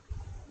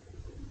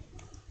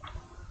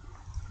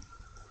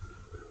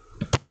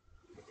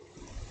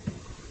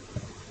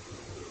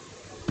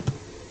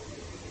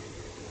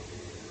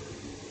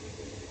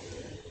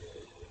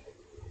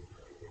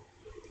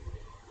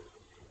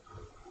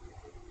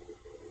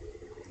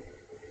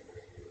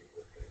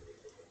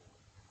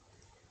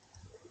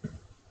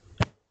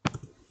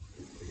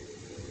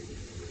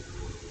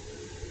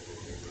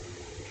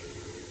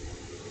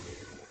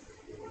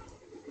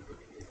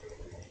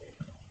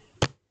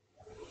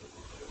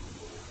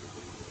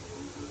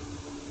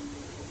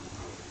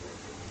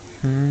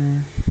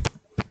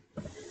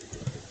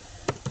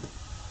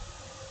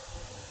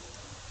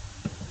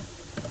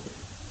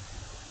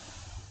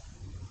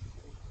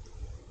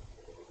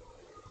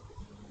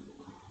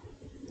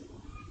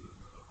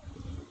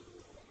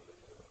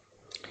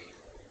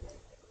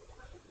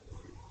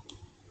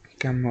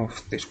 Can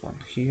move this one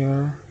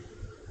here.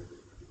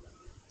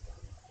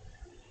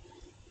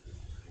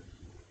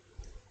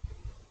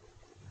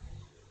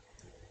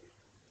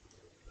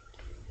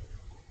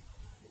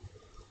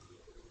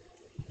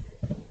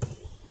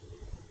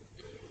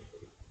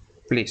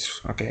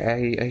 Please,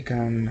 okay, I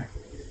can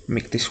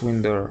make this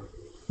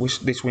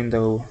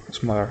window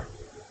smaller.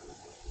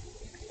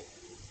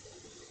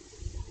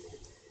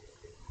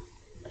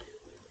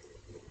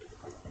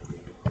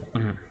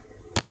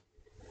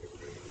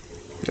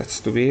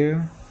 That's too big.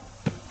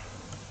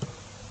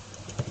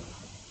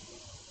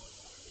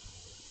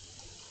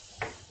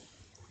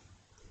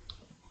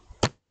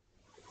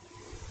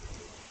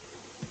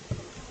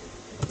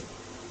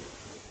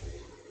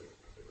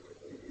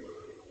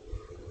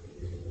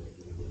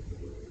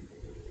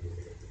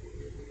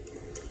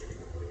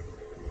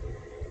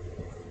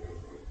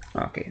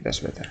 Okay, that's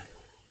better.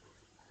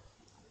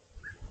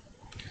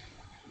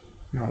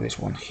 Now this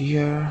one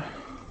here.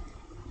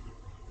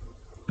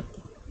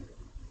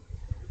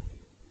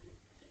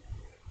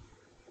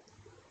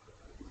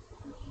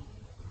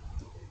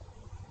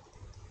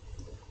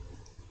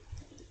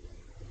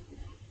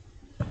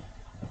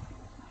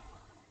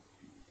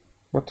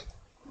 What?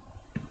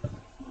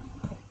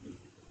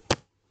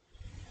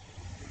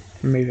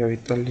 Maybe a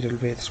little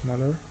bit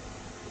smaller.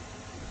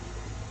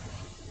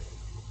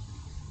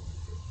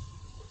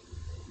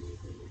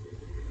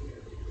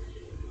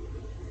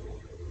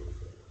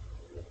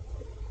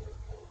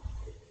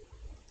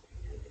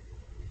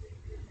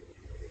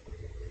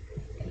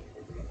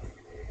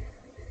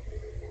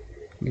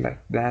 like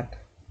that.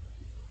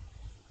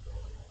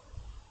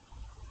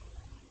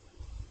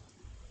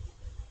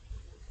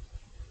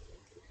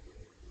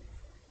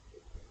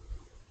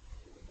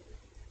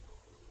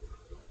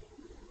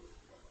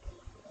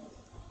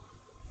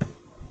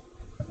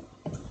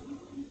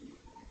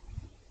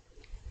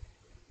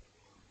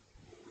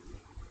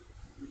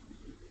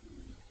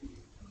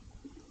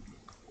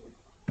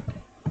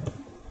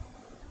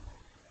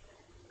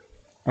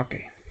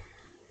 Okay.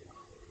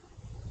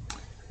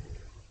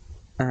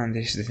 And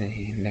this is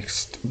the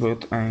next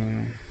boot,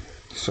 and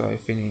so I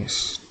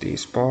finish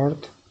this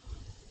part.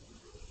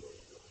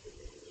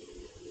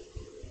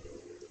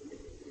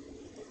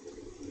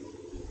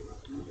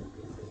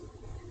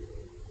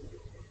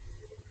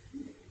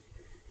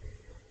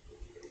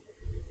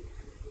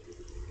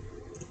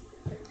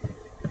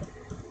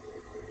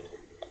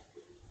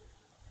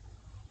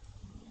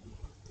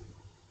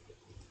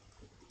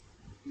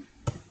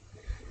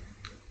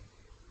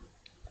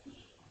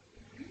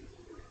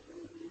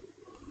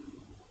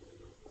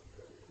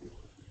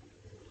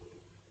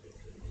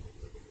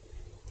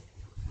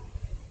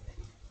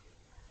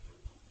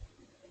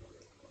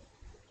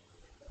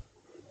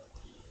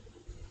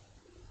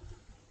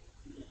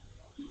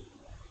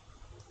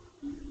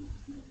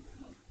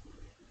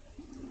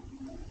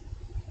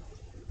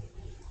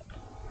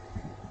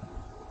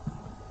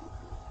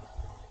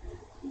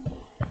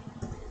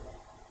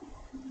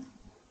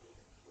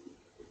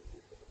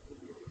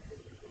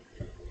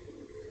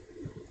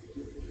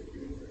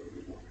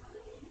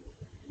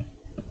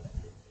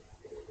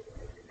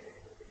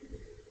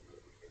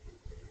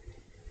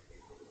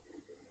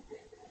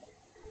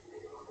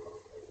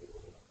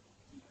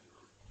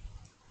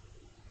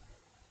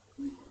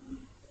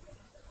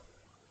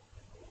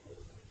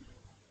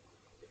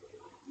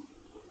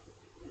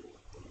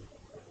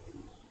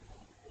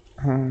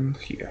 And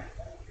here.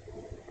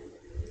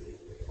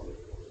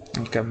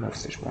 I can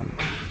move this one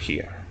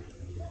here.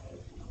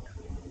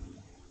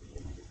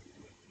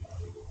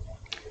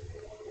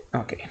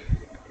 Okay.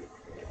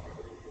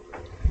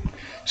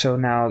 So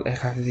now I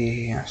have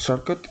the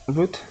shortcut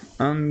route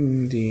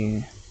and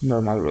the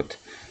normal route.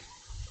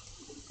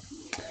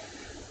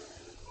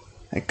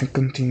 I can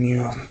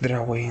continue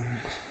drawing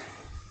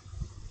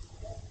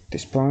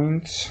these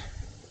points.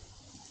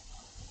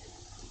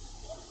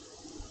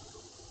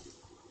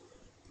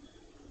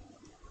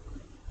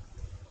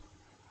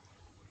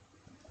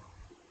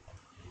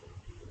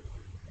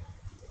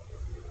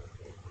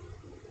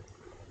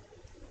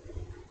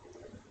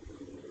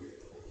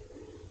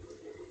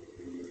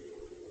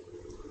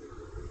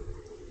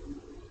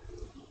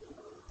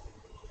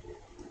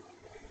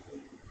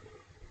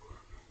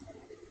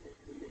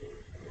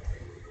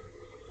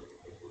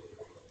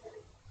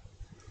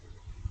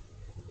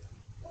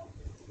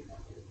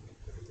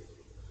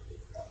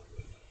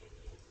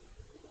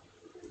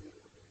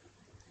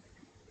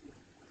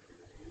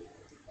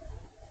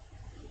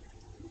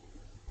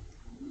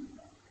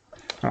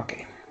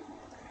 Okay.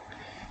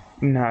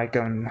 Now I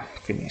can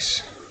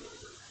finish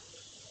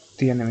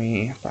the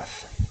enemy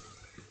path.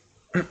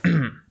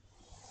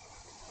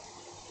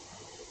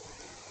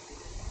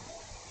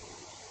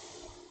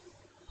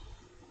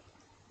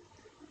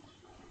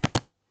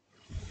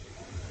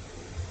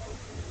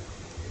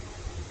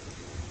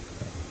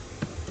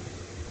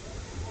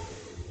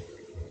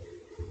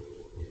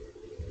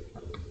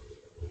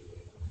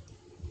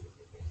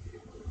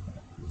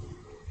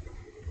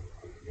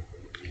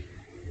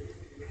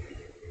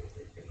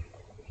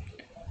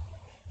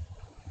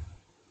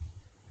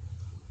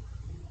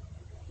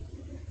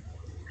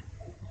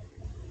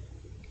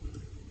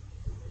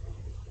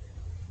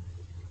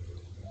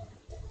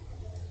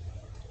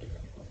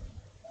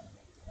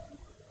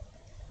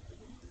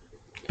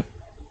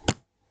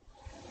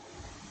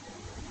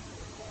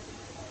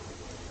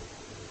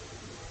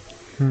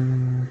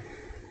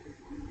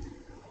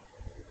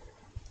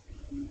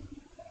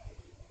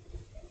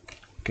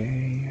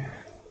 Okay.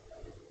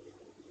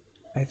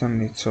 I don't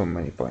need so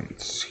many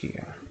points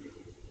here.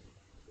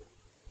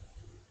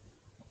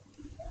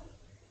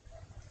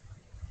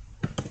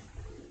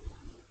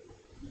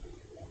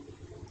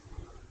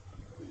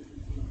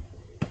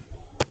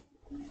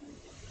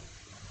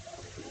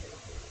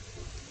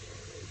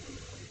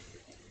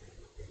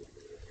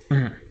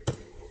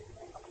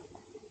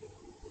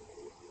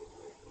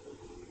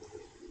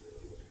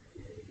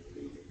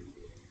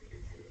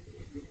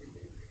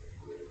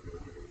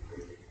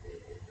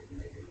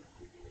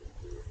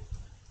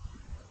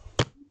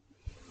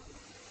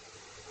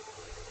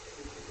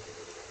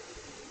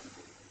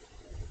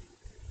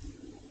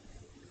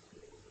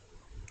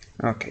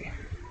 Okay,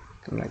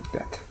 like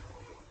that.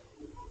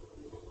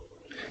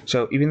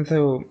 So even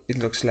though it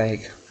looks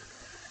like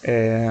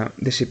the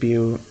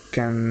CPU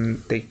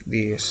can take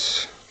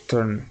this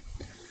turn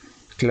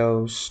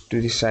close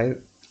to the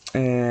side,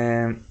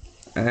 in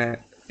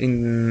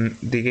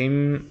the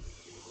game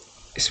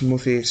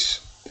smoothes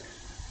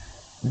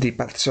the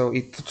path, so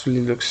it actually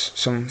looks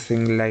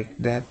something like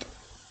that.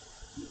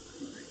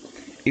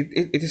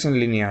 It isn't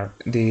linear,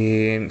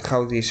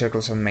 how the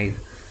circles are made.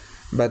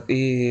 but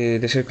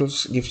the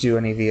circles gives you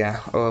an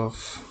idea of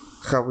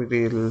how it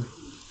will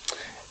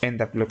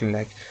end up looking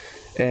like.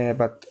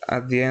 But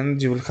at the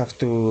end you will have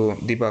to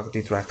debug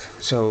the track,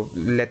 so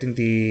letting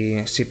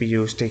the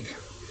CPU stick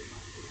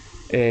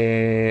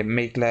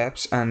make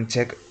laps and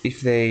check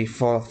if they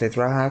fall off the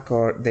track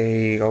or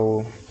they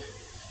go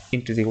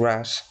into the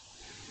grass,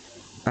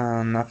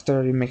 and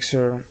after you make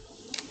sure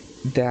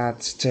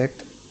that's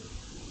checked,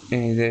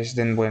 there's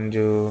then when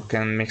you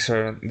can make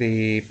sure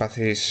the path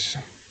is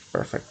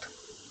perfect.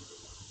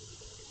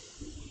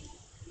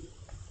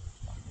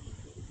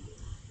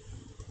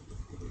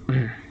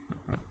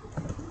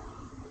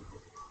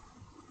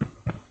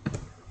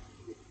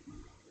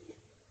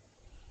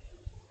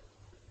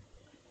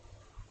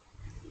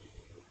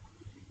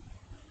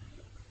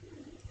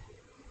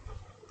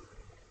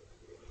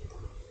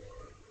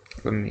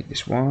 Don't need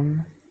this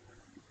one.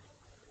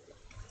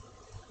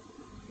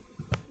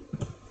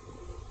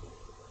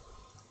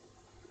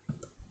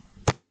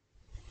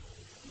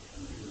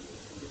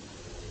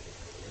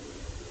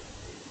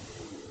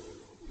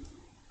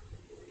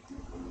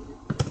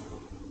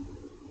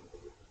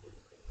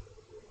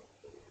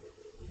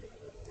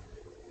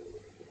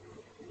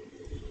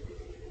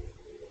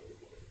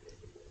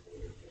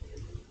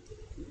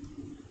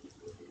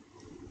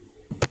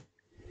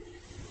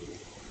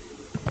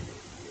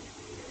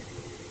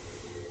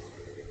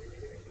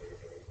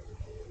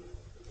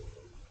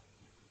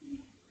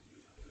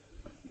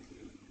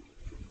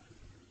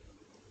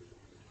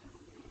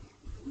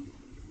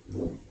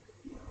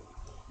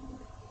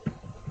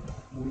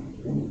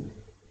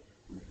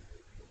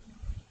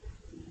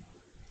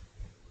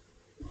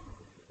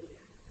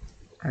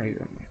 I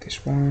don't need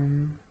this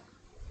one.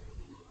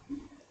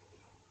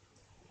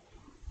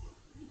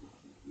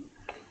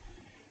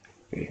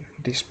 Okay,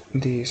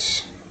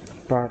 this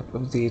part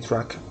of the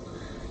track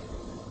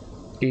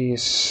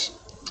is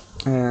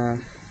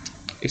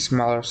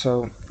smaller,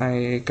 so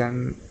I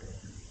can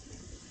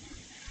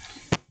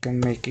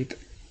make it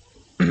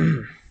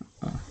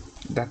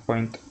that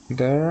point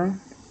there,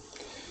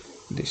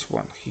 this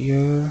one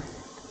here,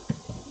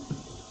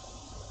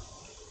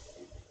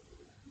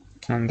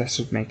 and that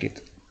should make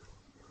it.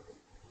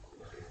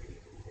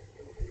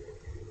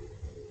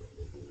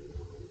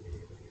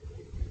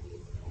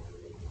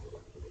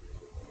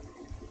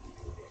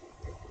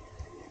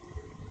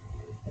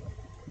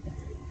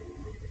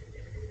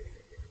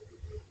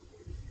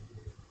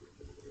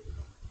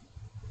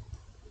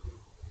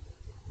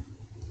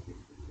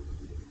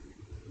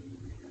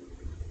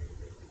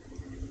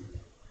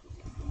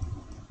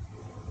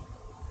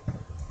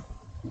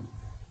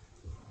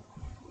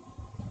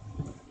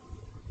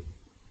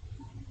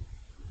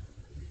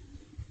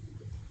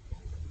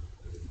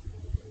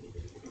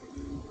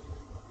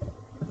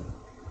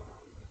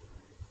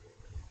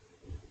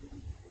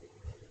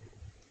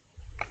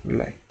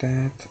 Like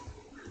that.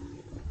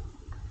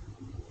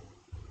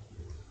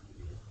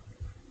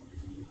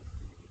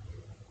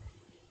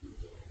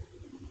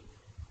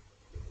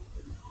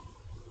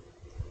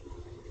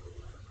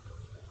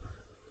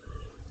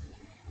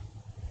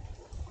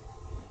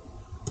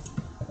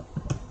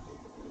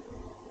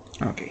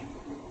 Okay,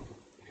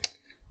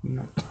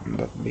 not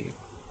that big.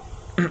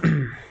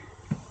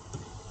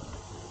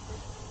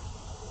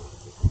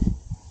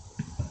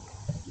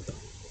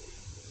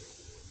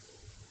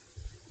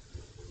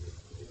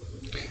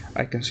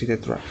 I can see the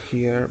track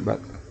here,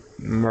 but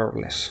more or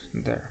less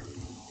there.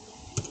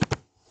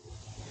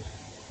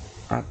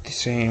 At the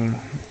same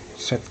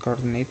set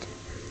coordinate.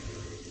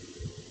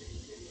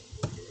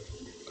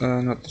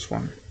 Not this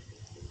one.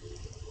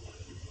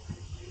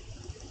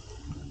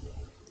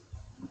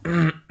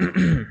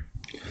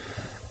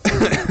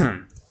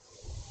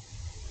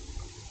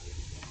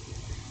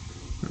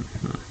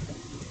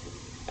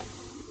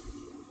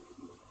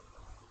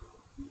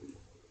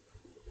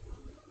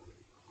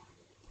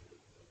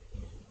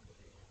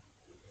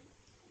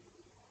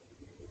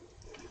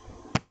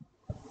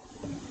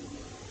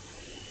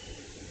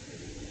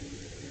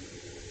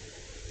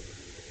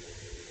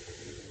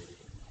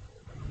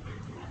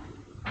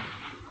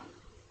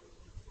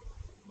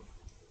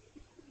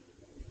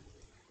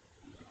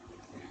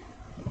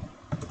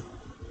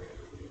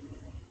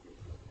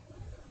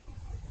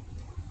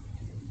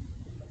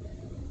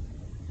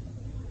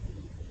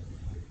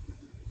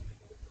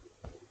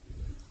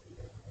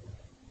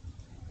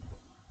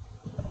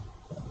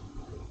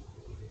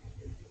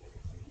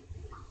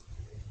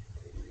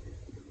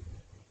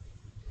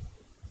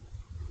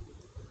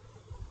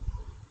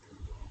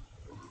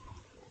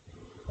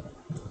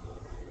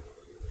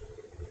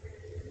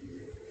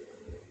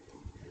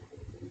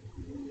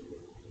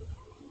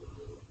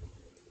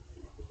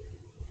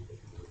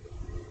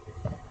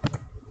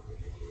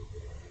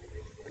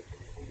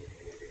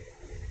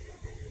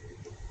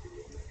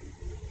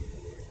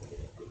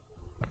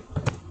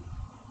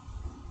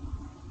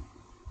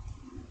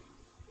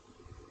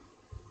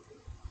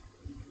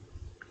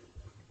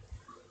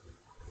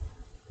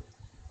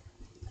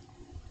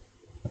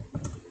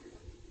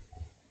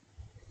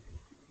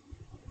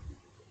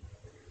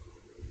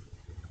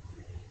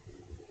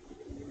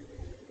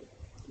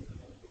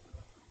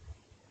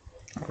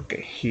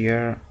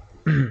 here.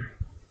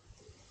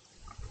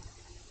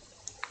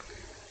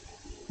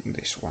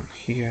 This one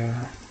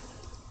here.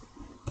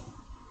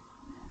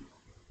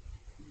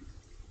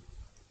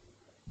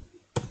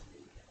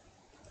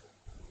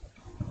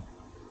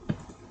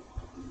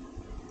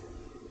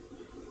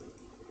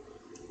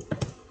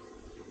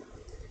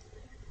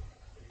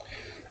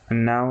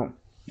 And now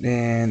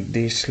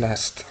this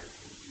last,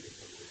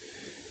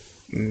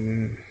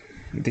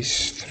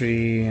 these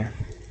 3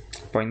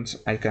 points,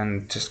 I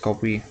can just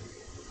copy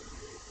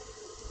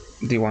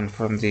the one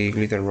from the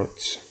glitter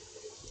rods.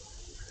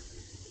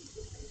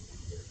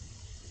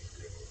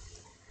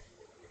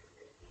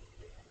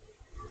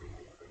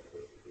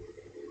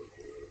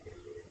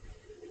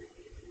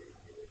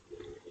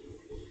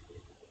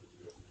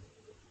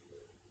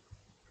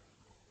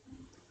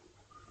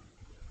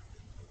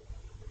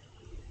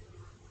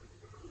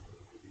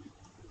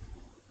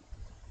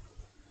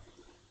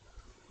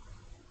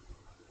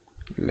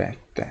 Like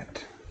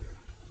that.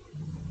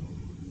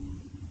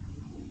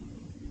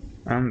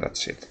 And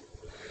that's it.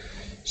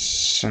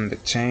 So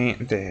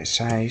the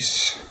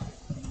size.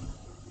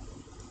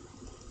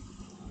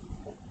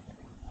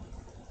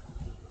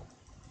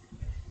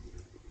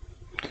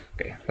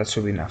 Okay, that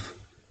should be enough.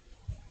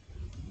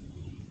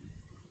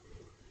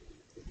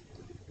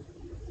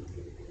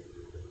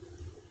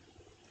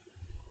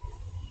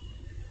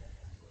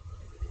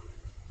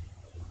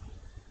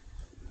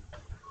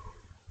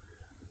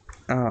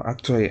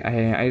 Actually,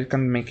 I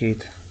can make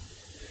it.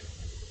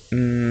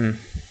 I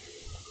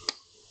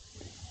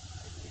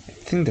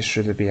think there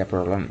should be a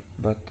problem,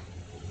 but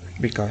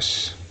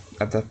because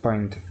at that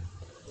point,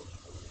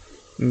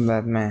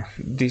 that man,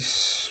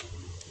 these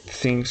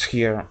things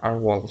here are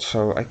walls,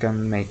 so I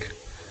can make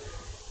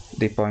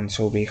the point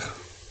so big.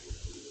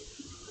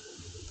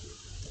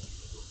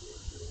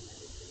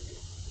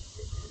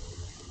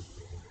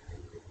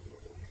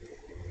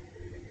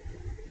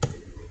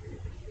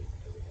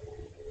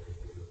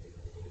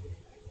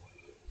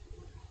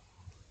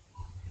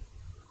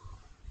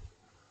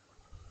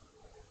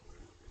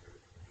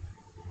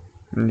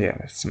 Yeah,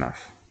 that's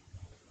enough.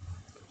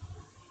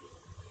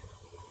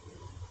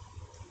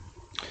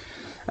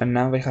 And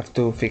now I have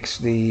to fix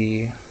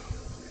the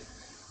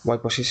Y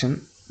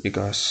position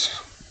because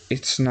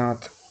it's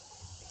not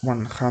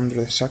 100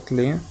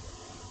 exactly.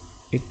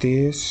 It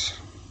is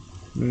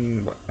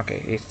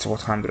okay, it's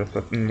 100,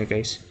 but in any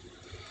case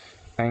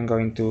I'm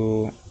going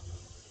to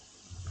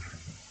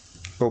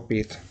copy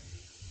it.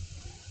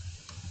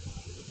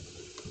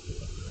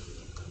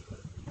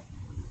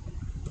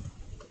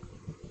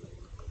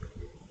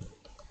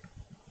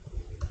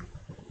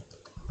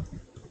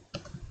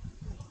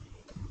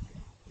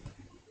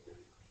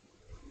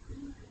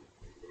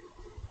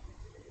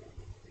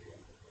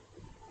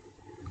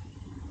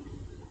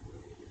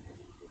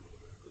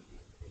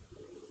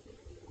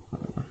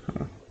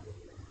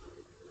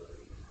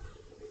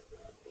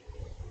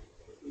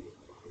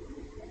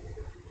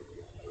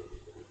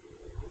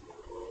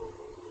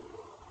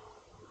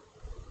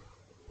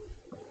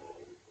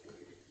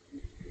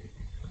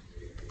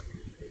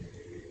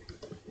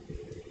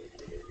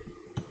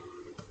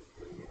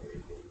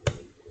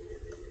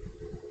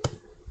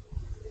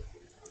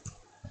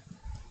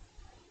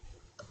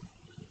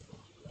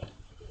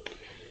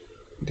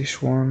 This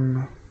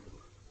one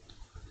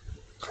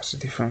has a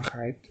different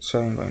height, so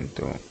I'm going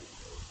to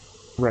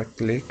right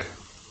click.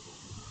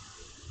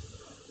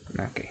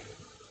 Okay,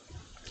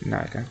 now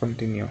I can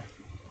continue.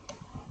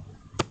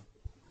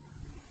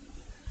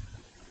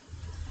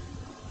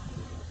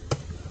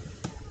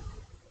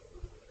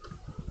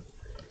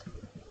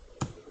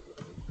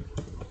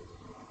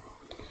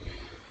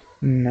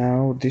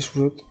 Now this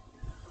route,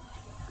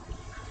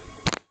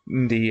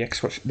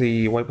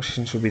 the Y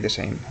position should be the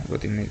same,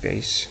 but in any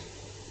case,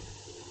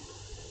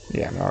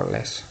 yeah, more or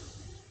less.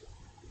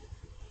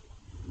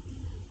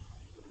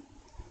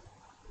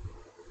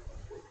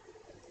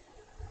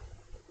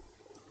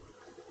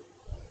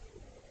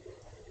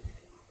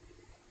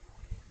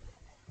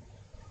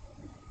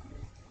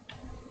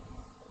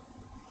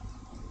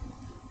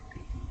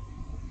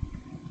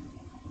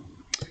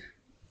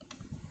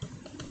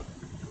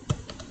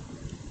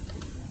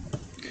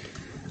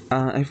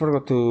 I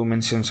forgot to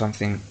mention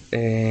something.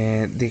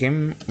 The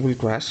game will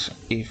crash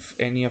if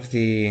any of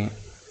the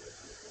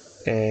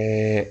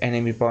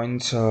enemy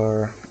points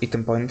or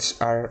item points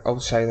are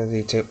outside of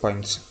the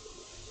checkpoints.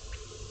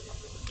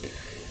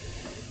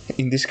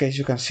 In this case,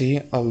 you can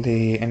see all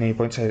the enemy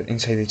points are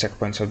inside the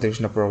checkpoint, so there's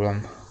no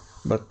problem.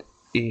 But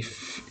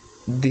if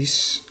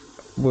this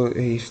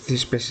place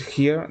is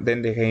here,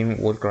 then the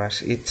game will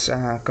crash. It's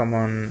a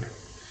common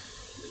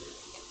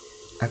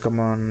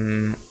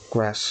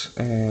crash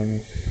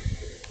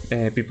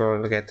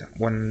people get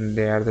when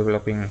they are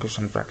developing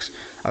custom tracks.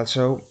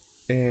 Also,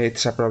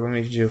 it's a problem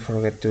if you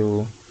forget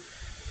to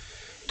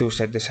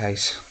set the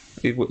size.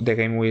 The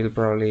game will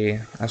probably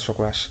also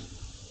crash.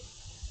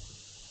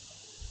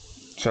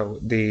 So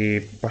the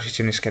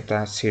position is kept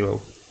at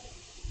 0.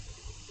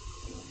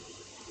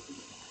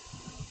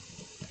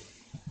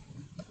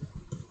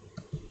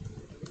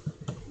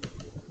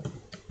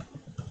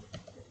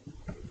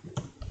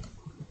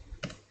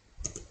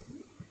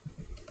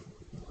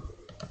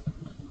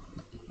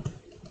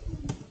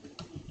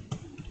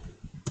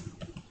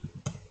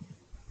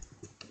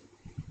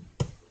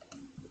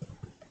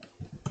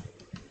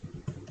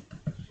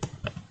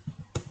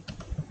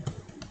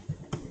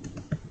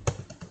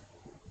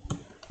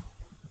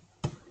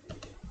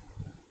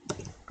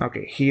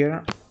 Okay,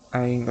 here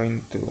I'm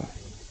going to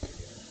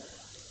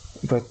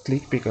right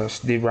click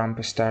because the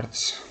ramp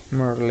starts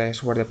more or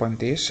less where the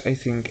point is. I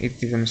think it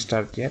didn't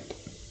start yet.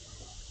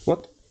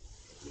 What?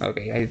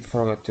 Okay, I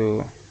forgot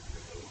to...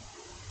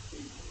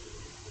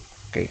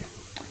 Okay,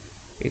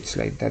 it's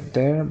like that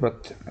there,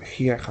 but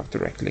here I have to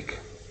right click.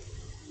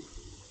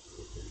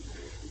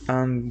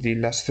 And the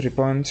last 3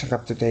 points I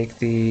have to take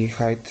the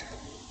height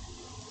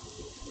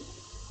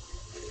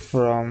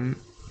from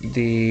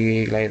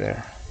the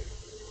glider.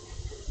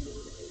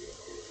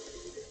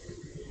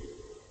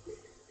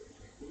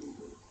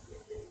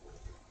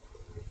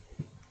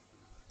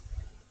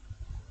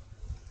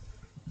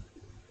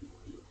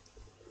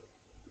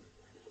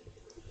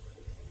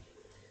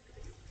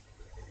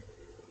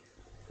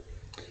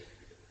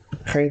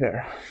 Hey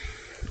there,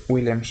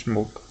 Williams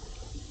book.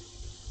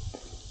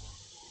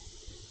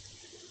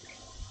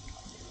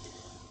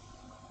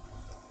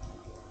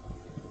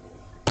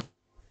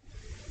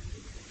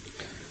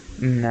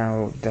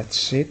 Now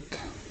that's it.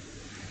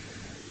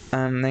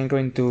 And I'm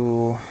going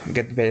to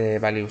get the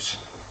values.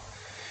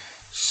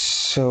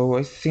 So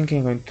I think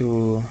I'm going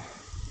to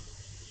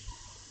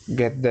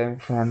get them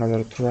from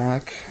another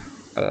track.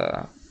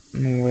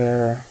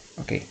 Where...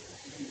 Okay.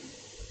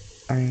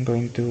 I'm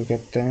going to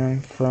get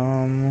them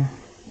from...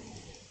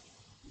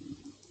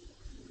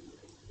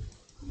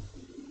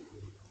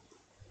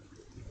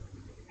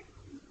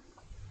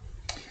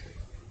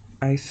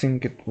 I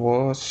think it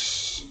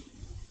was...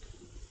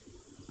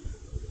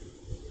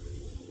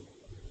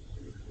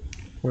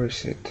 Where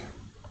is it?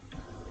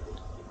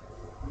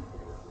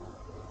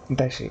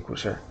 Daisy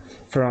Cruiser.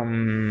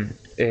 From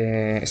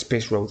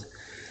Space Road.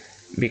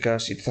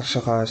 Because it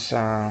also has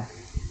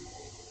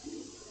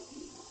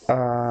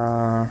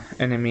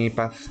enemy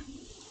path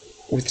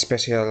with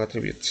special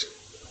attributes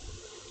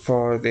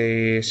for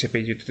the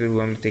CPU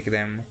to only take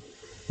them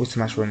with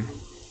mushroom.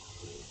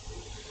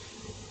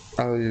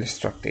 I'll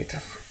extract it,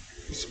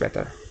 it's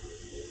better.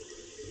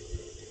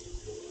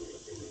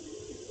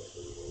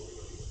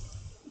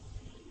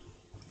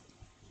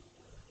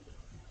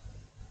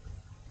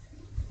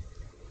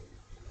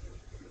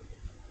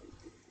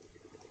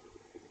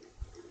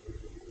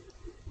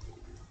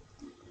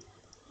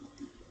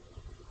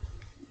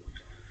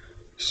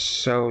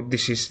 So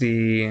this is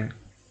the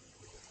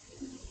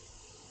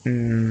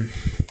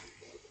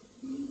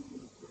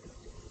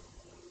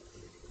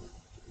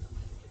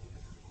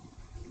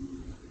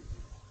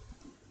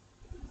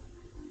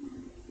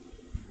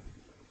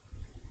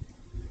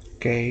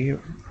okay.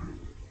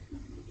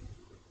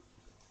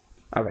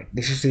 Alright,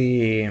 this is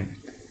the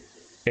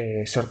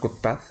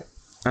shortcut path,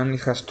 and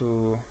it has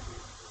to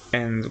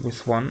end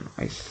with 1,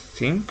 I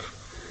think.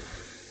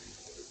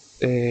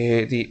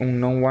 The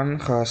unknown one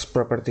has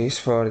properties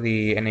for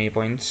the enemy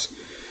points.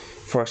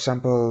 For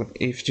example,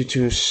 if you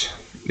choose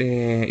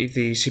if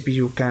the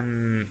CPU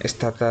can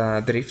start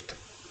a drift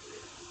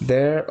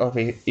there, or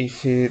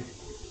if it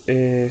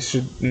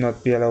should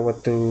not be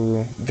allowed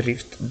to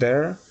drift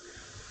there,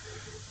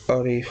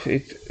 or if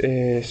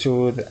it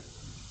should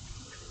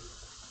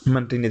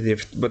maintain the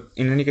drift. But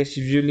in any case,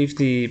 if you leave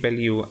the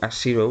value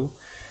as 0,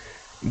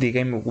 the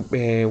game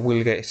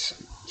will guess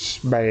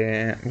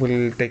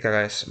will take a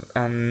guess,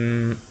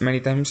 and many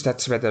times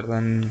that's better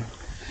than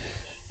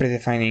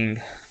predefining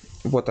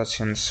what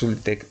actions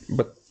should take.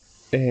 But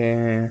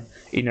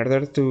in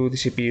order to the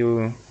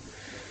CPU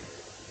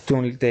to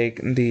only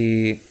take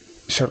the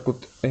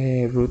shortcut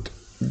route,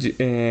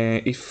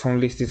 if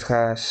only it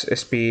has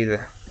speed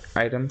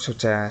items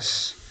such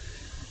as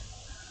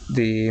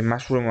the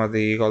mushroom or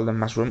the golden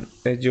mushroom,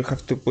 you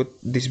have to put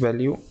this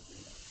value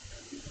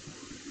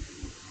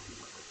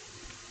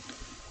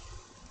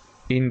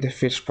in the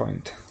first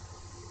point.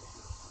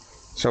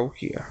 So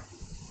here.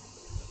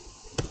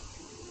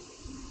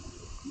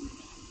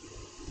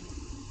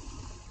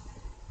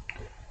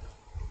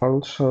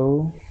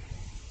 Also,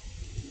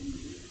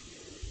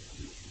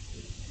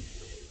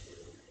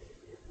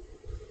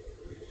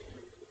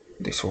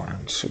 this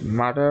one should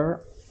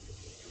matter,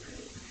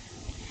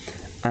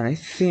 and I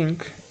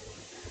think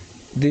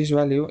this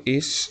value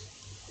is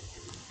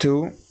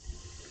to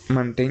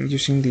maintain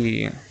using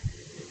the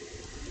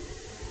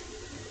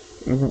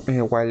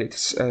while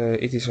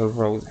it is on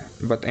road,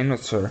 but I'm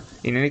not sure.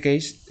 In any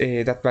case,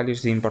 that value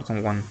is the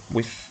important one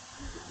with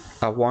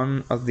a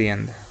 1 at the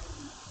end.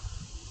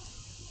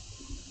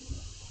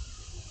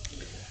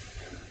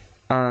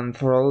 And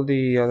for all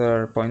the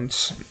other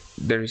points,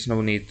 there is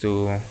no need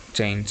to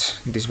change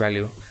this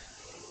value.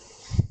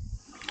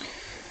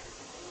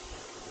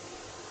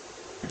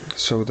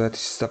 So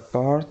that's the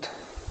part.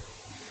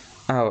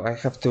 Oh, I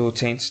have to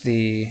change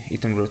the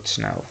item routes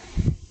now.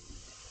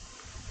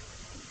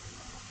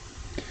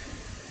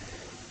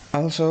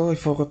 Also, I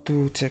forgot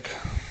to check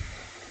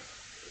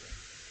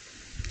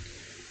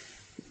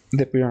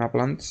the piranha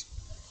plants.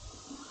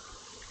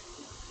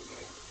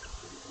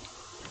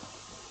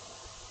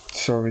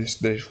 So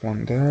there's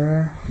one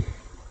there.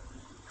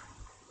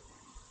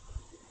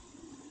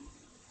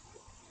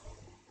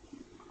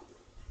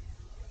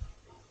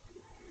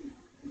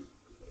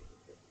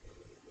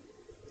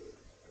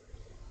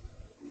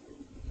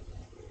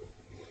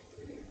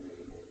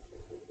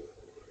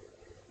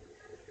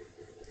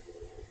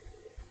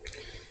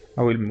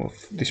 I will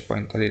move this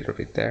point a little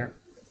bit there.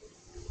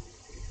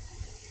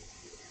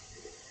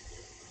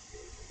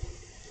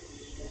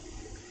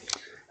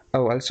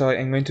 Oh, also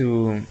I'm going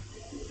to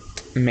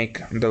make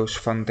those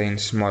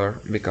fountains smaller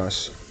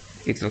because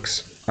it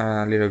looks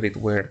a little bit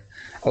weird.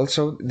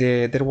 Also,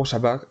 there was a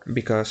bug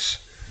because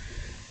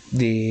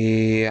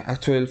the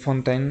actual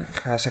fountain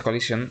has a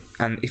collision,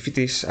 and if it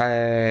is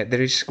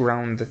there is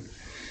ground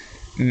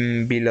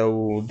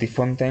below the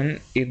fountain,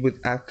 it would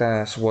act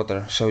as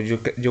water, so you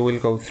will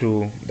go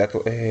through that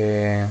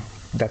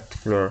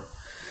floor.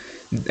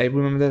 I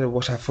remember there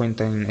was a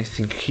fountain, I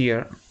think,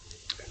 here,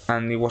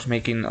 and it was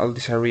making all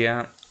this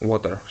area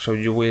water, so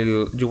you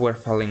were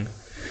falling,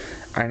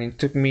 and it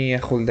took me a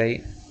whole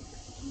day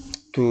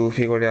to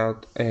figure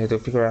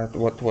out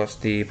what was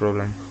the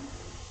problem.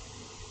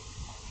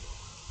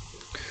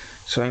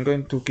 So I'm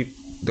going to keep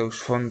those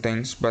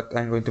fountains, but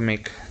I'm going to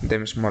make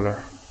them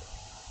smaller.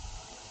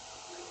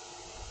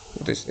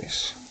 What is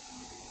this?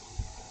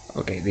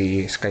 Okay,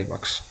 the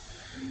skybox.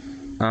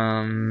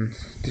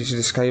 This is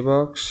the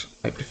skybox.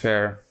 I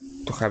prefer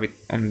to have it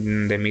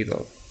on the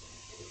middle.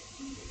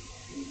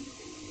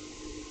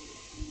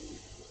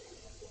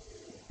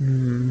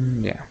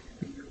 Yeah,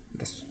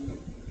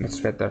 that's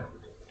better.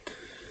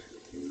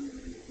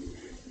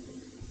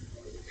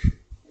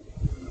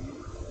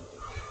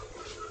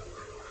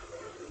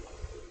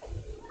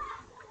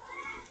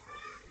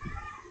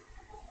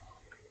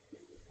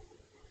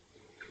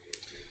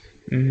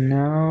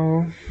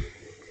 Now,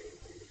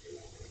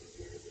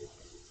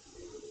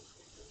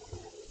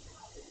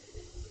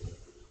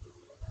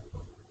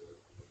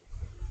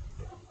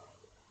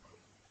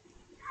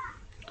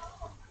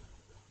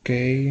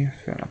 okay,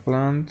 a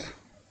plant.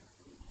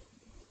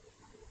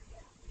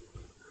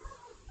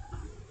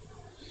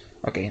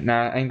 Okay,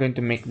 now I'm going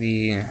to make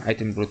the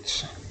item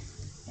roots.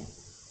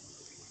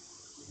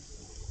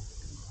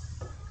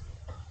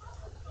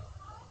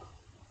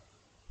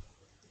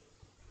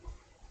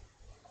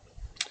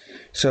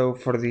 So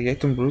for the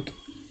item root,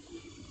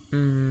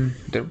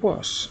 there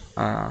was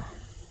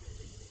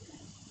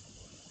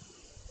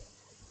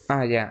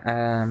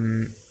yeah,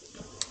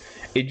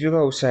 if you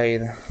go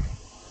outside,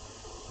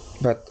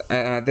 but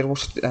there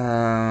was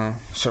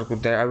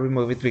circuit there. I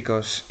removed it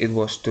because it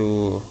was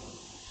too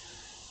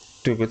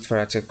good for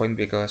a checkpoint,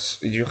 because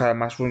if you have a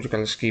mushroom you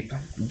can skip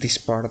this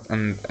part,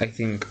 and I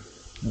think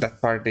that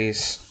part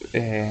is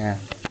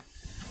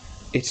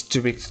it's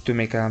too big to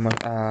make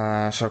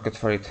a circuit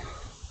for it.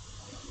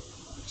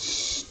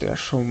 There are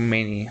so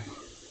many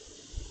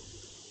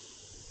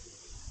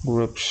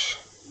groups.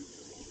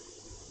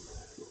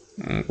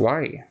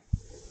 Why?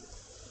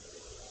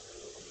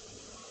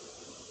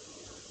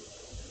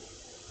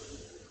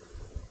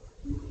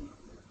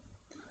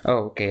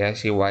 Oh, okay, I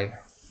see why.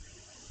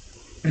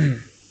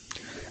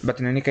 But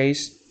in any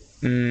case,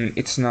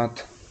 it's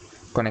not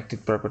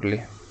connected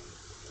properly.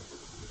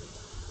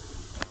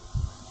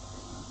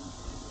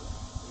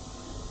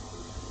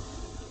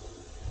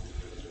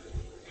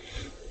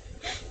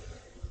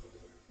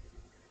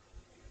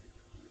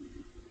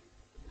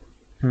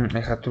 I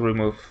had to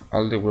remove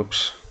all the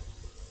groups.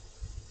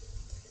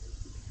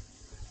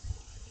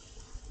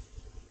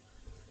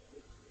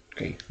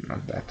 Okay,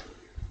 not that.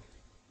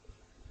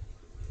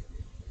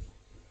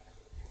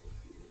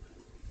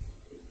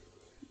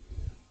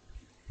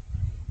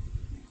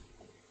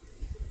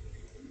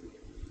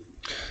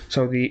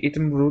 So the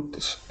item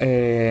roots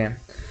are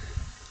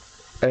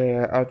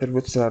the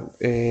roots that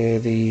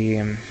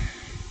the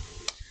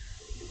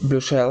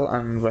blue shell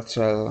and red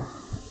shell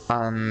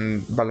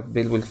and bullet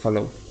bill will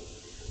follow.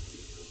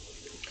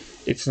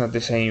 It's not the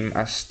same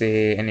as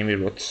the enemy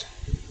roots.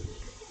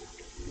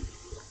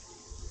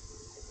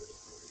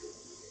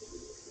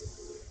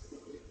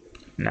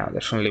 Now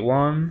there's only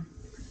one,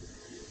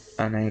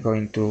 and I'm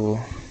going to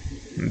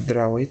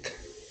draw it.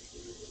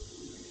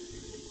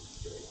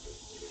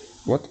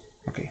 What?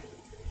 Okay.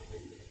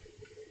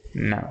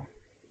 Now.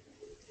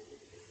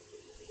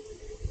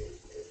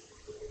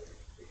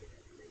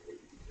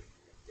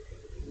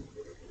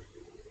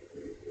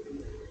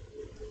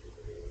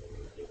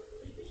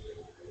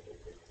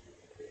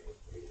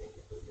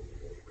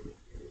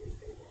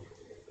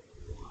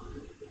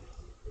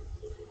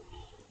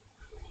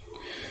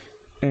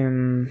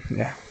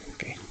 Yeah,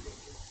 okay.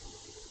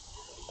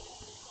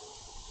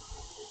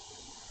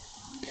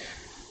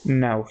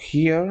 Now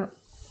here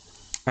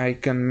I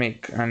can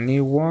make a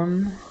new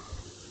one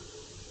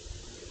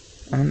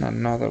and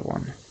another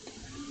one.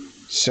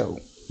 So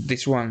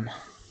this one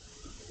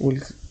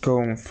will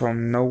come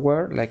from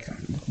nowhere, like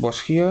it was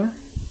here.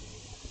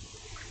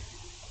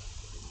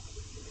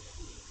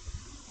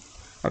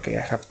 Okay,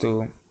 I have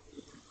to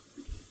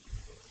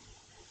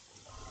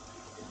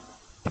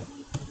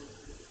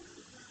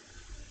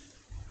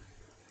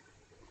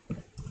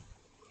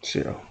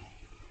zero.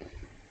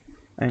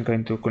 I'm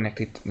going to connect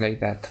it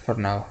like that for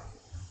now.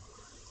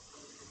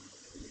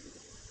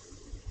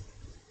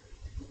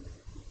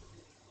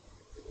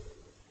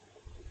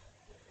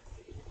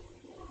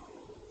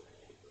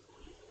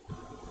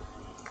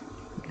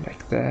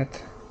 Like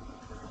that.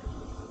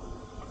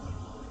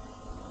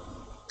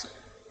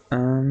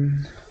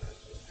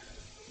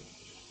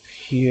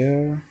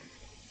 here.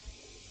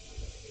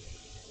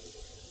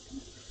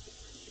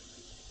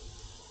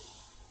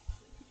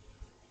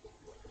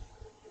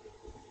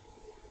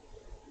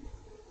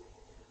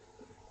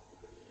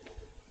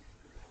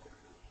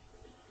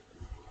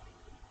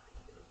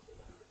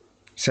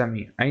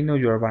 Sammy, I know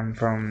you're banned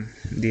from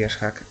DS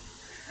Hack,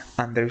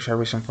 and there is a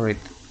reason for it.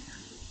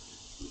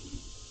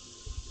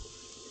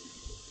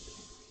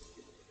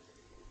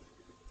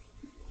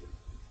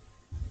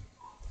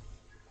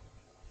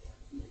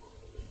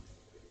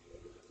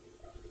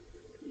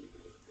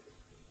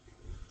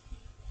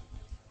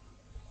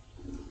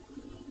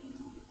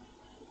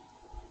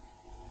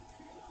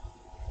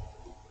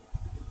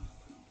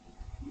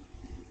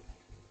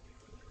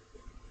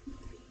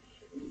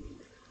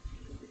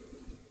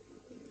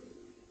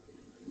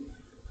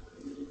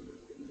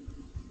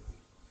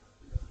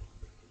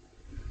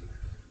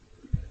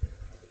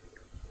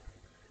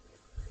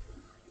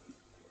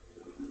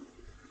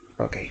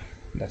 Okay,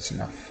 that's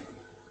enough.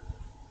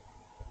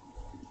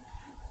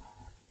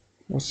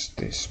 What's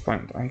this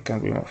point? I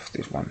can remove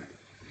this one.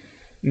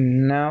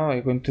 Now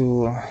I'm going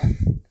to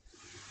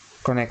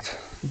connect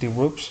the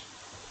groups.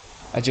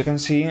 As you can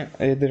see,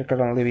 there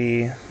can only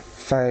be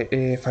five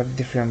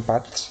different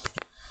paths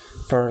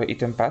for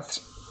item paths.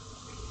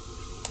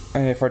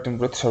 For item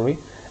routes, sorry.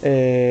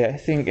 I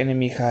think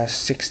enemy has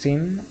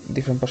 16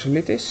 different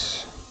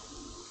possibilities.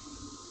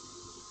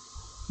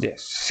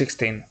 Yes,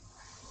 16.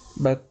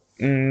 But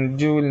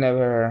you will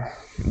never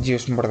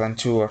use more than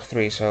 2 or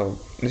 3, so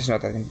it's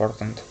not that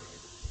important.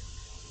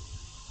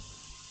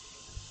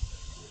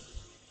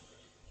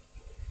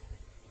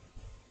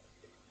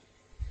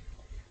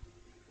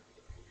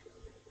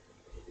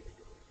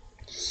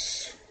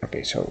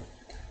 Okay, so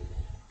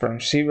from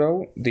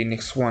 0, the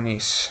next one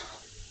is...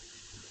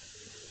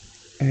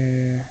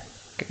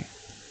 okay.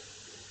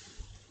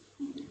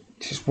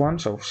 This is 1,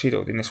 so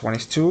 0, the next one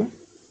is 2.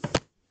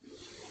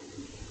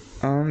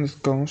 And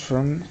it comes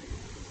from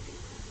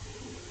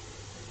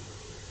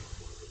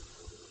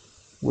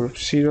group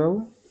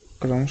 0,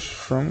 comes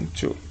from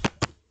 2.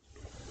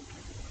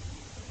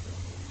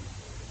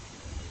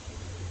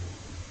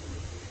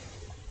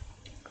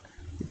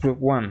 Group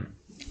 1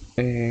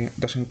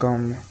 doesn't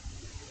come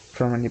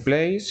from any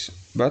place,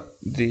 but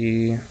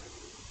the...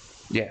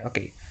 yeah,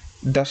 okay.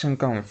 Doesn't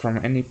come from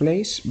any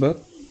place,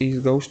 but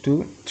it goes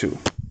to 2.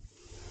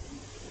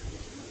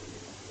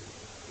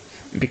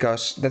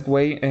 Because that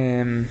way,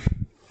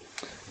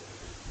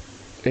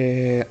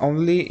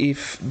 only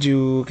if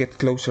you get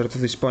closer to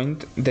this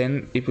point,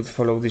 then it would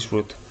follow this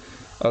route.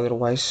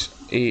 Otherwise,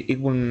 it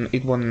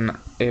won't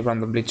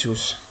randomly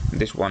choose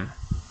this one.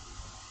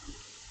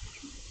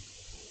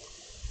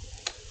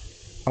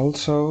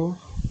 Also,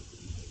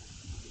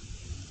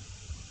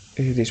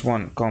 this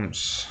one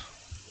comes,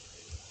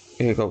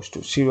 goes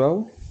to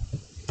 0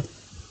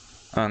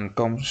 and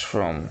comes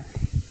from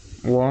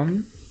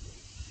 1.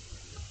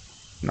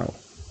 No,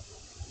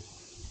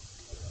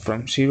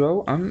 from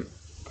 0 and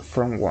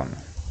from 1.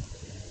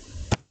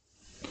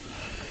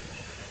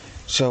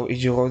 So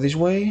if you go this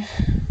way,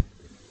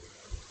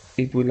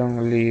 it will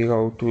only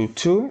go to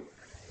 2,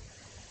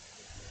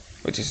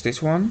 which is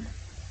this one,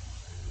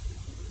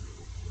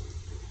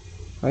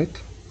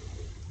 right?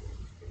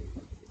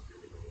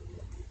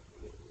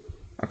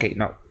 Okay,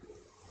 no.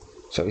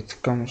 So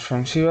it comes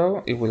from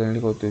 0, it will only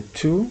go to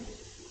 2.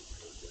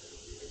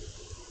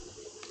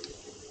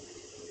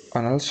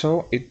 And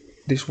also,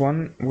 this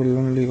one will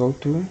only go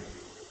to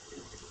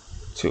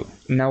 2.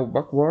 Now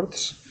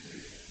backwards,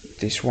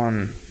 this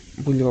one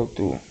will go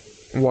to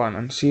 1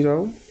 and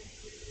 0.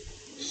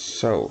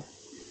 So...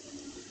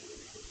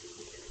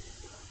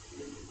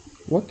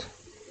 what?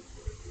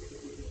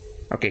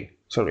 Okay,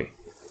 sorry.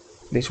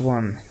 This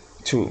one,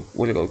 2,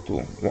 will go to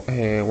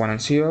 1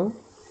 and 0.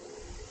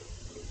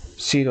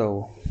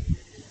 0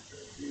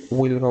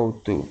 will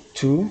go to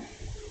 2.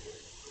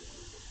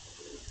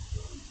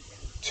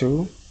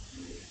 2.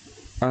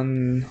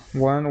 And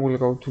 1 will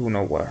go to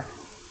nowhere.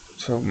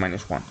 So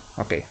 -1.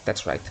 Okay,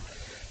 that's right.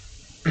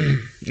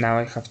 Now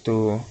I have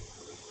to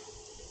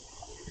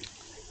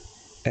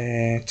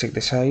check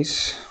the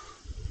size.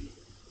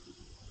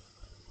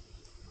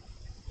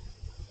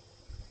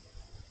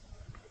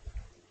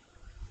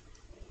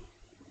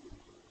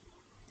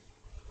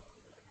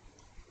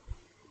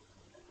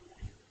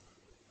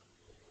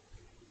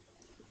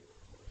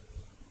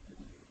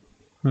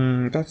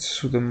 That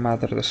shouldn't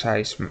matter the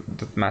size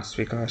that much,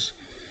 because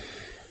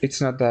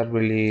it's not that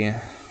really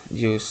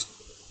used.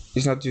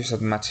 It's not used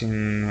that much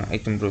in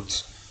item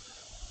routes.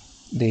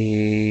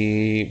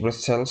 The root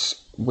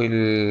cells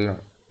will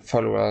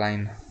follow a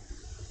line.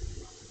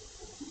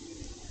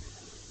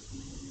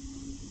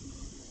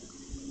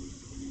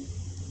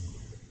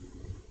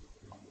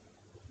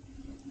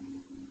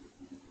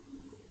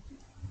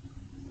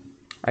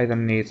 I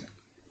don't need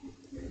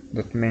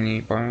that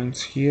many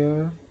points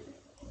here.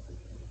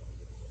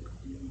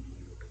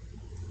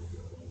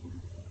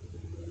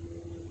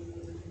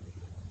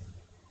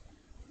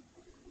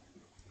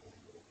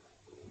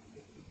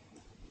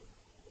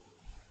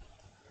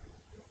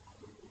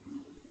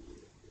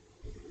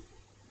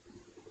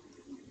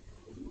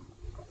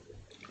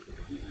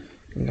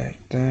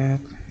 like that.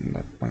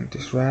 That point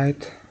is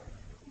right.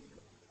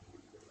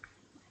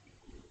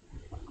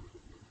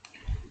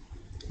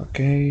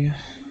 Okay.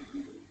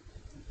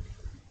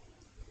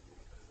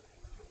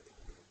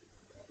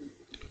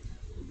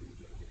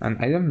 And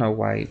I don't know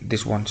why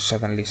this one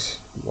suddenly is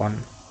 1.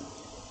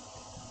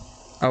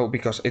 Oh,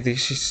 because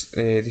this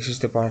is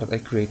the part I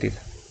created.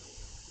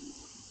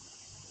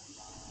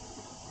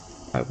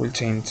 I will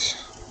change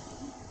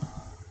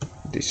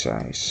the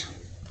size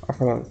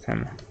of all of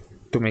them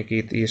to make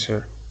it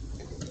easier.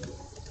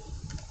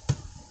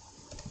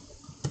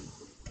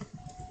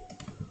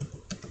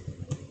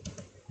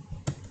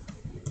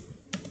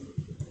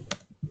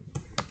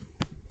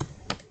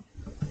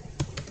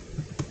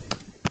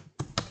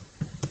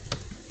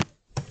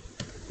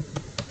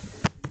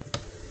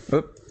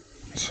 Oop,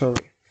 sorry.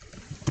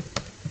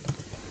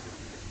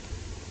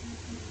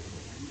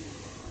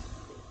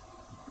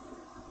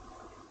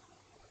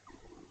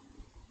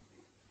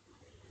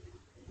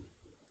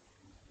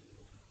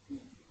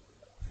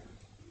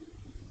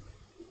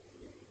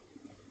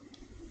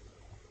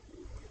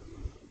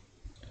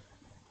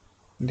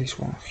 This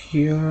one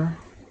here.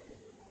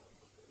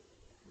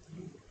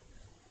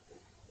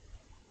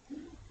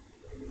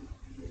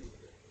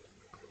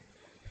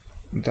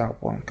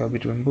 That one can be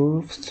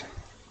removed.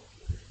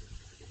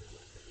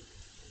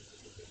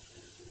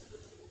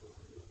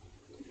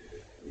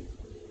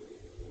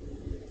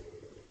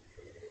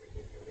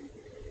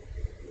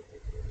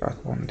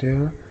 That one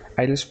there.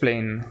 I'll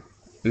explain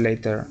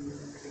later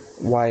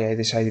why I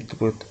decided to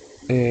put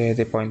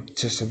the point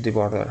just at the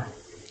border.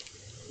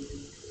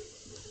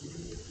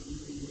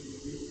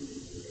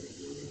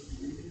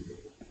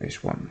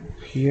 This one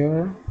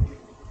here.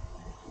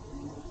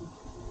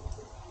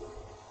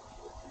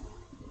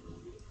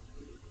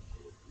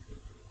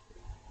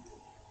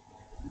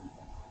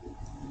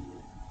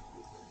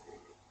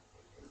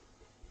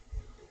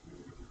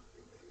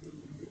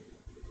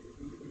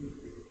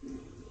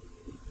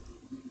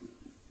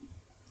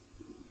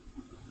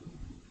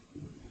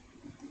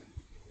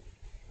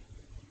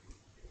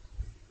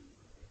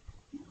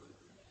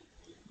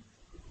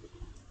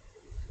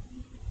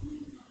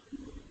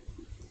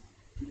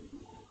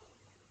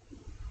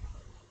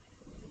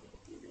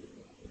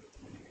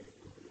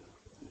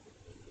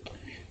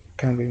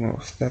 Can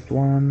remove that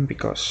one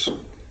because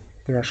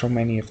there are so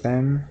many of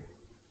them.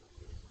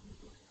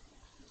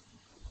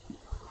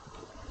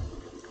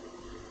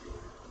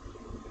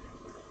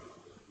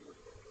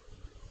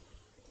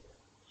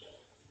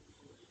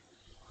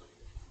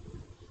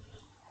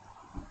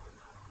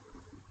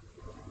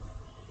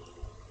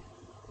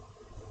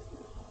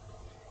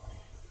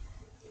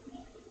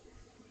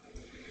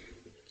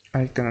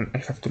 I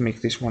have to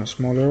make this one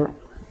smaller.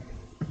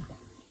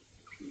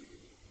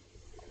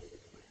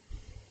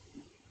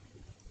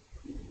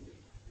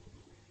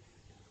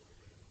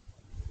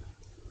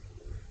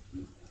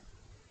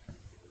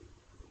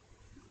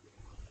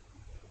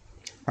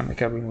 And I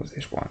can remove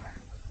this one.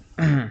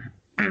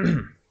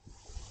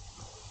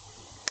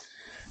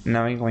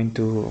 Now I'm going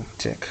to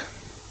check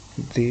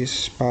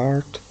this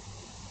part.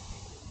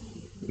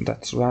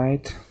 That's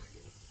right.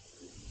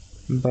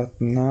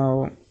 But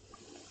now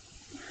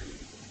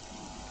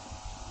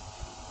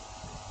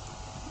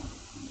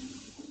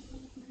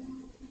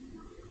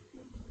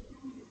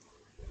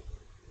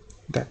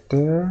that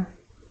there.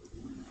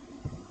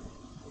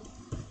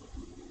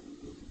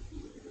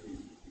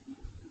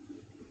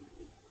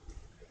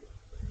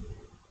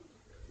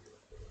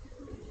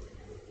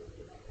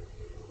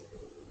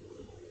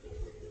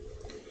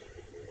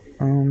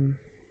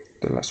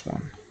 The last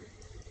one.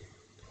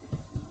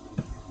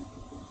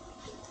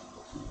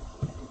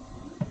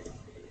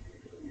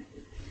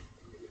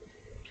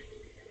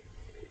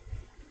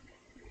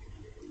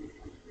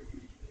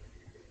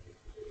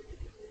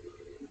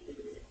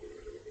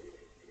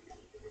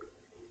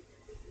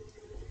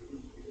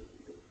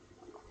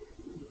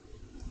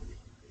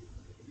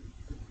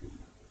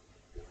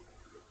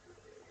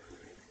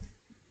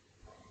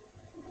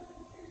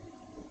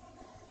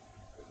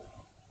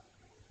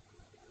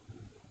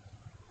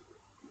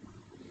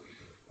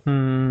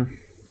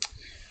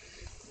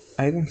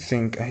 I don't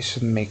think I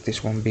should make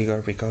this one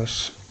bigger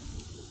because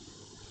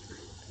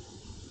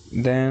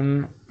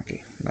then,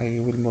 okay, I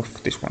will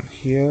move this one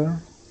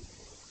here,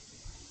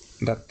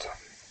 that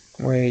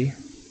way.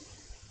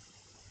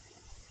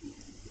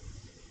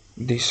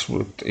 This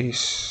root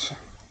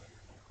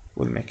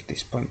will make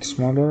this point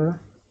smaller.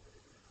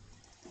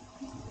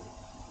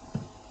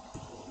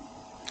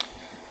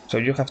 So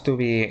you have to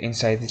be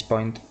inside this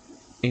point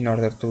in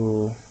order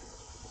to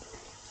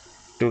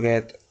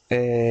get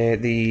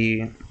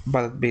the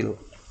bullet bill.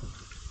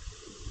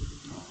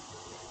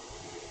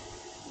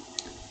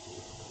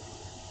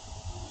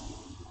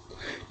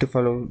 To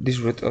follow this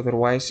route,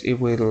 otherwise it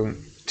will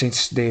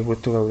change the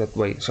route to go that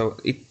way. So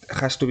it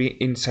has to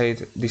be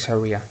inside this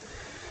area.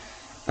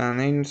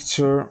 And I'm not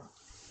sure,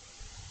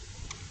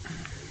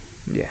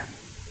 yeah,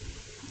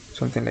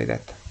 something like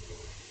that.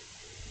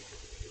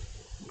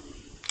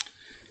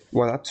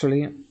 Well,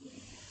 actually,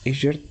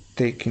 if you're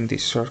taking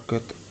this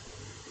shortcut,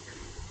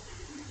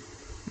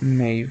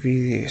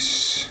 Maybe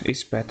this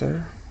is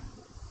better.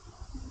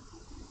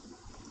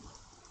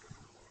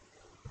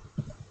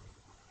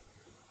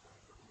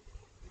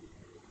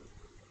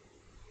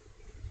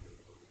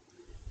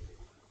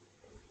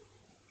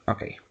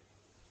 Okay,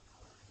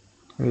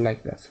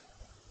 like that.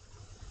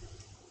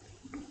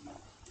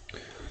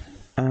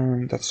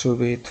 And that should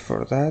be it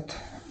for that.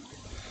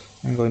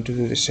 I'm going to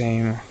do the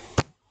same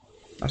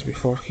as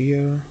before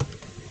here.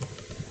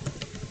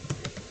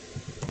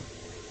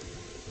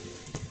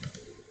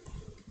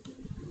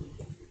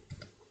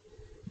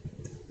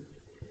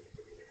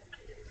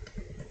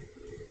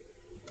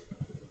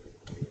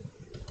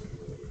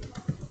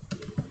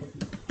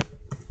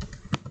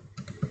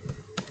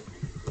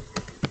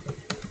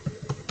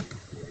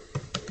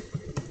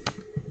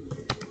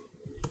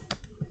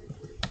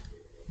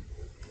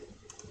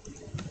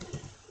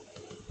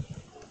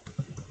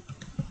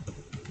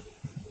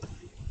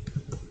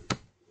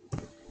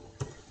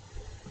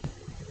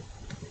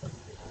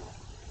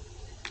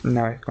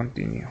 Now I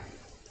continue.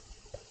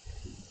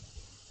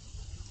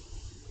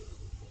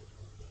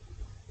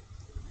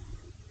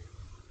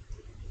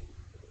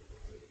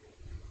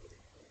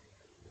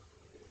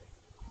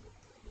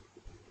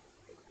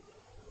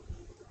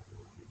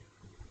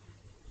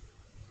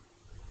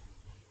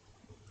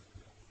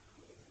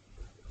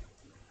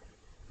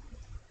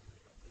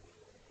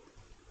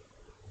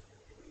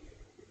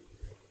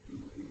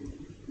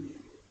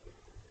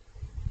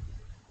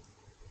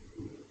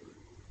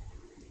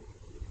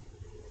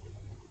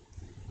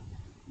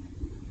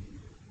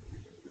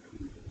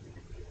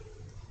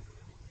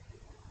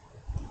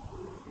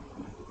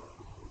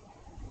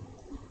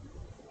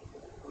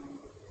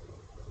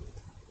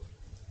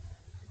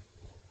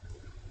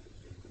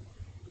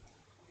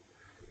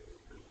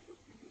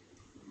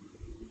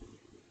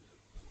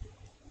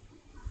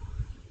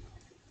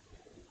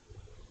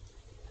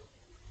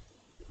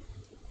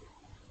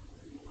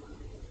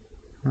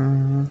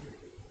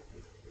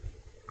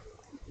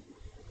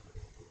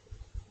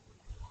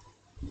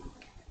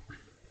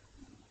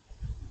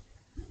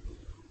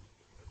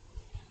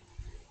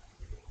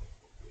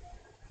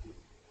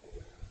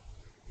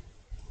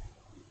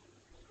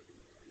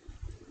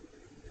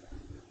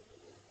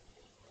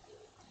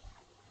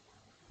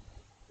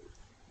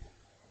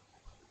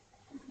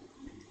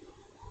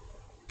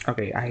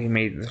 Okay, I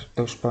made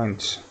those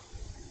points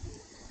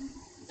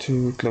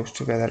too close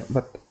together,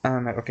 but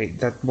okay,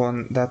 that's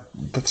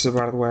the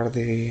part where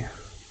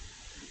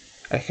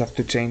I have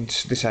to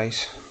change the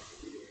size.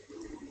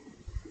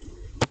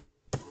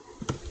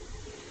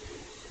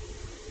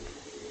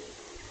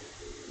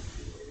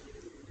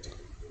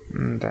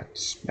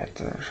 That's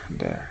better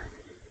there.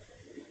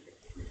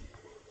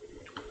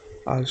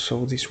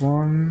 Also this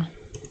one.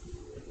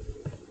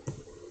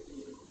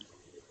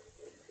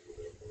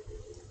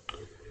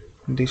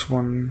 This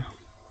one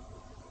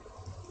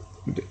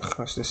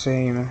has the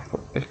same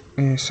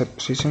set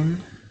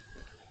position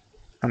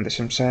and the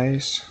same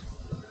size.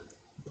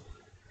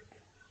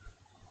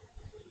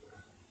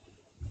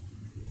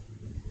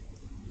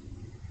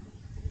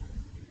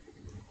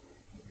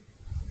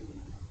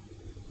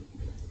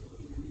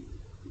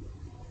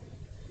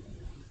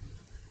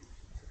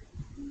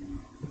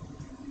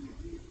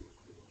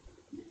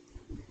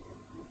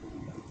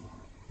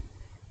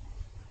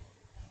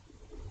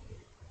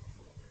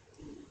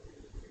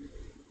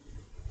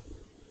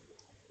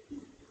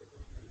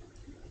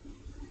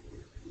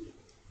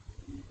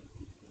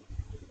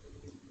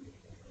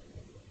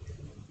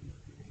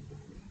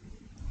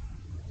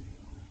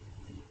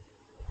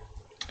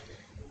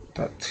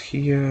 That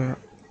here,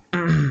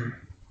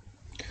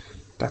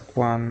 that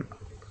one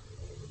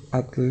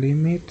at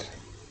limit,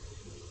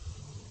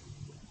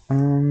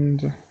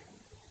 and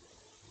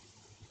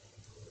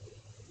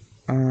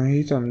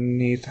I don't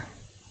need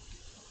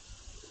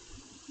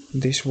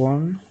this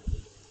one.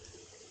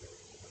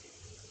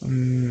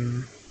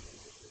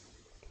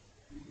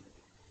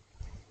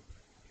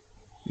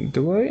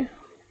 Do I?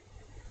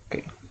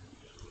 Okay.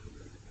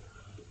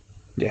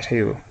 Yes, I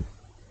do.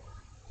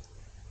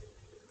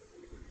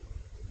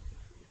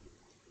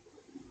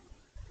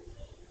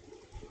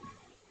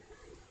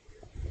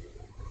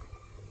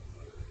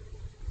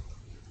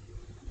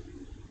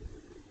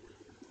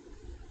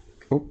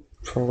 Oh,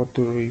 forgot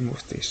to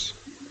remove this.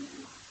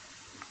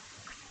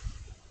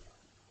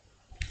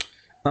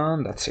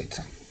 And that's it.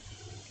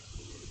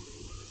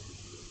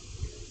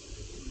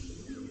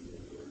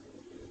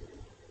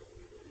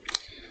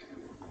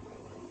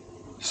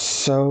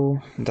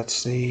 So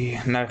that's the.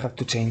 Now I have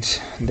to change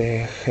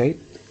the height.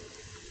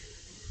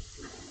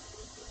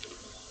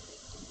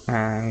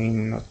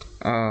 I'm not.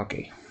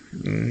 Okay.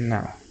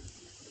 Now.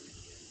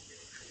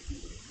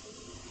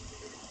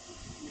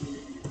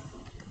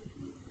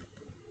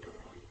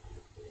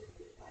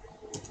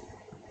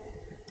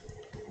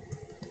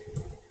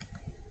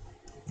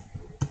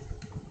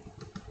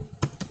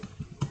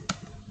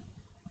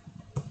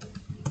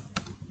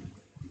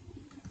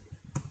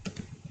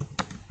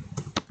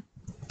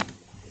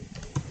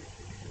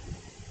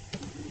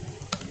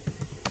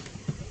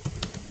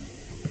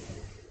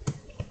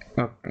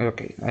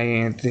 okay,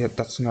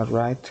 that's not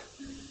right.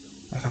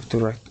 I have to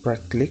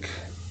right click.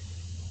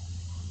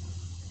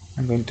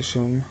 I'm going to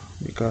zoom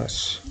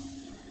because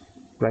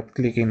right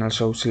clicking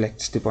also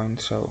selects the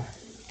point, so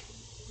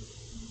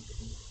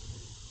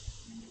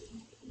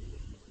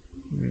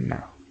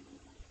now.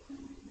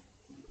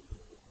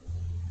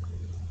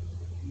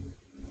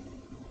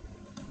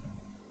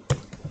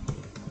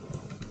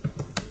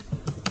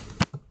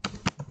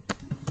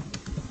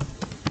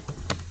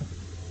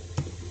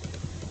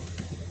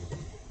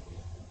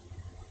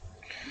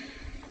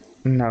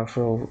 Now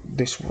for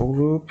this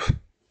group,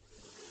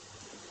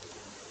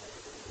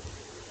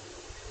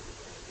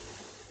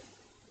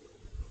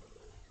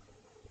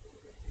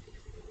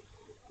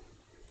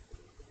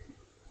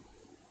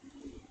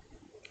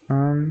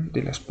 and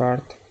the last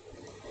part.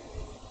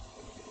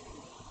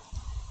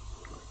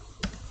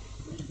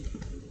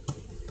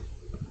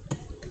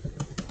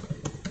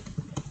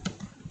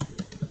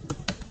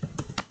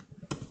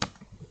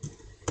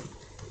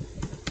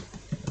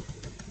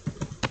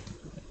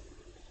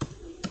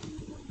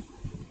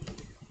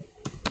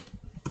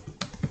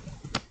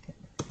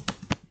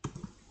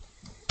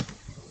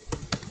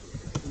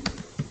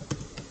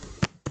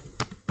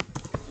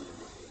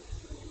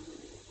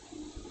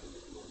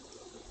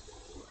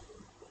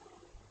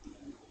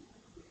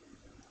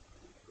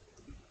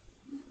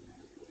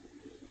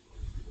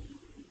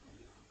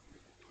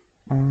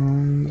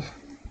 And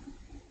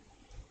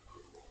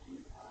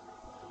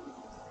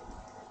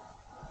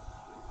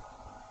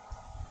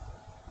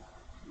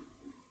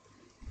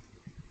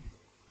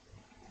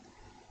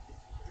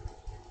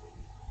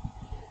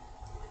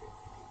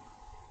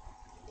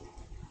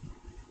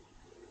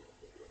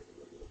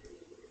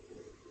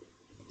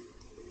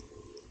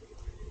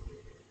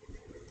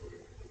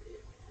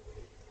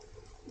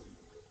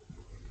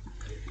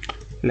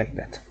like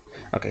that.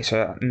 Okay,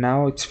 so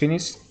now it's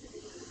finished.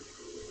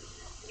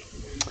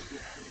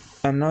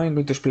 And now I'm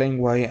going to explain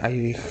why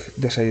I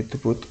decided to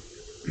put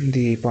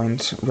the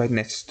points right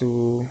next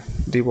to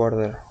the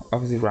border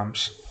of the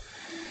ramps.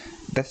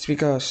 That's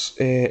because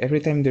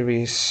every time there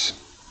is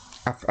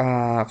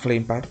a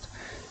flame part,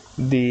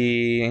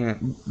 the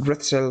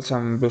red cells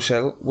and blue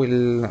cell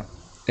will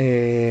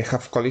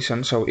have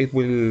collision, so it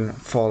will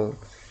fall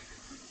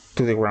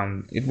to the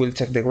ground. It will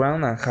check the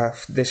ground and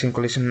have the same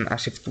collision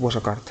as if it was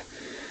a card.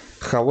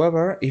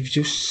 However, if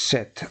you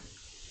set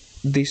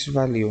this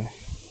value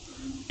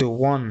to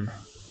 1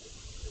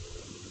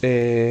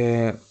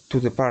 to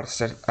the parts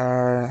that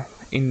are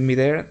in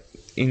midair,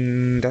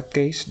 in that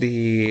case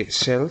the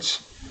cells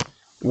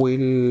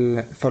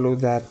will follow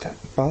that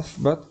path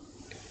but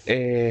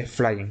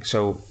flying.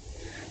 So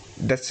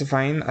that's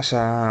fine as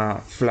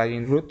a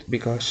flying route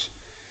because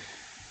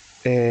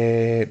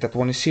that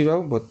one is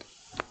 0, but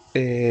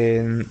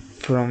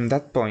from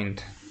that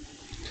point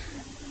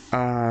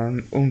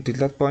and until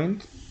that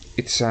point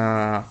it's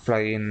a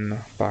flying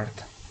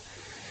part.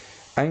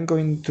 I'm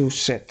going to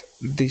set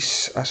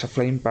this as a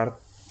flying part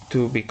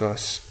too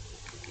because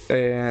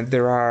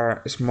there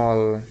are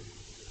small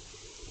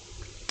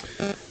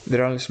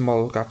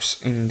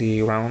gaps in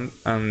the ground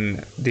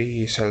and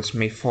the cells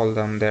may fall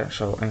down there,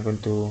 so I'm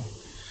going to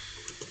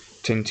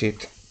change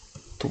it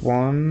to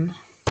 1,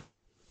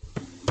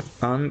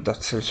 and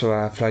that's also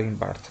a flying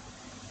part.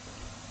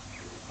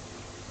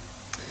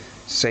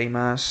 Same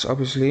as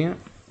obviously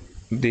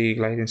the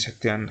gliding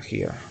section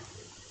here.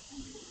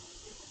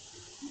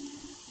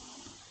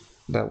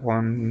 That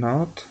one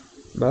not,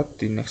 but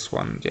the next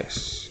one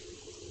yes.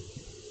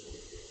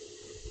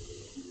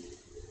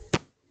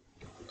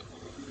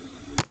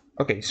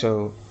 Okay,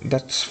 so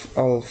that's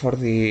all for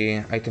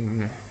the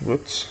item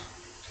routes.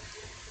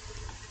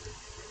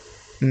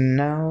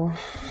 Now,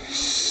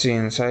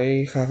 since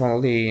I have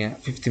only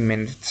 15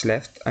 minutes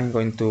left, I'm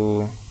going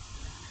to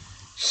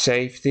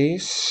save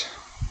this.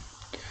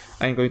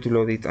 I'm going to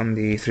load it on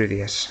the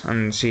 3DS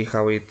and see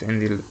how it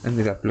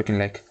ended up looking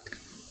like.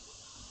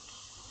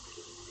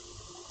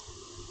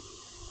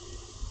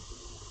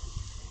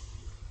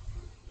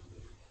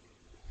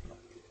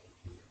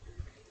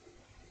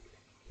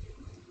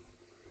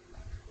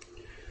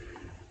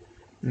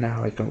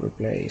 Now I can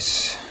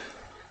replace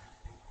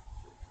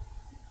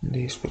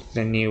this with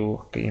the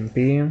new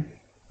KMP.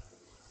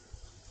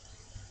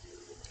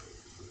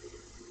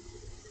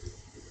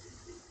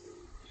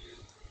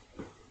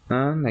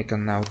 And I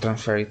can now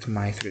transfer it to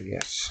my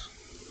 3DS.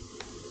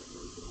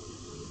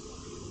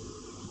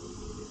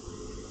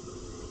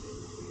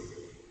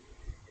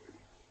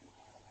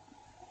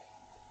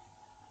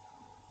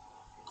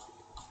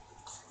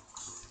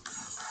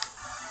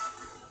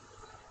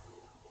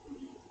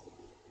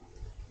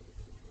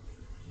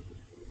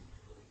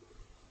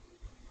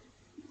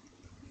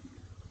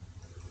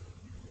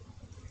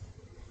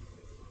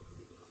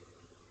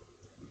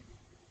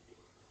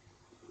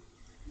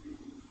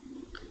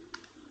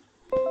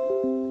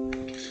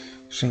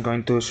 So I'm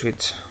going to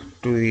switch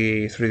to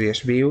the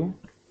 3DS view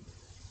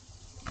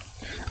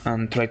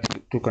and try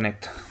to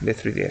connect the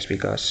 3DS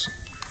because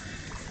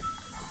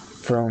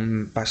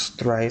from past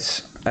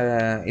tries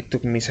it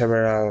took me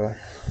several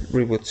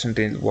reboots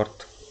until it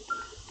worked.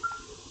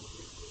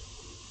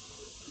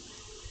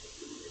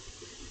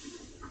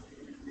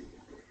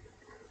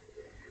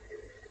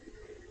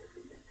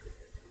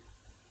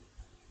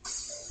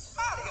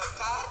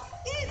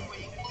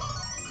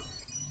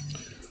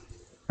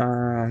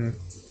 I'm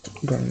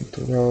going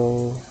to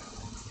go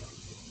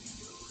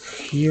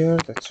here.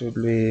 That should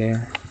be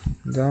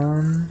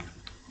done.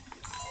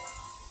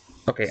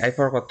 Okay, I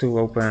forgot to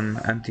open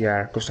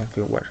anti-air custom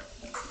firmware.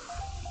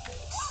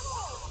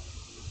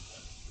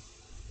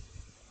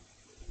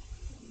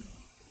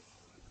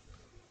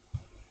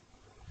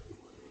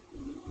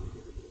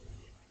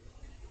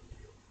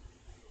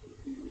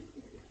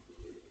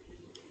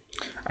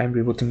 I'm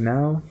rebooting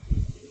now.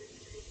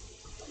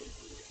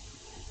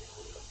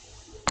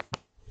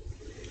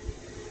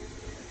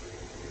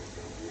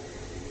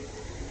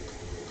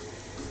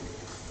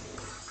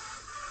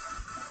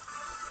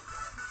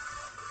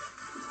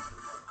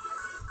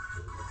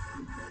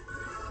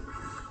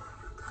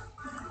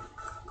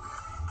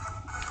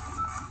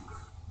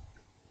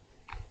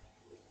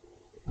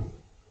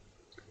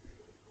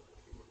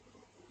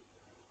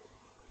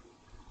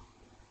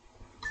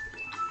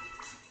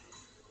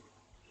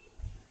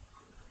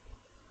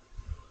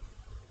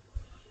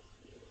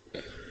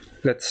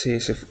 Let's see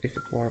if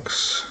it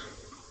works.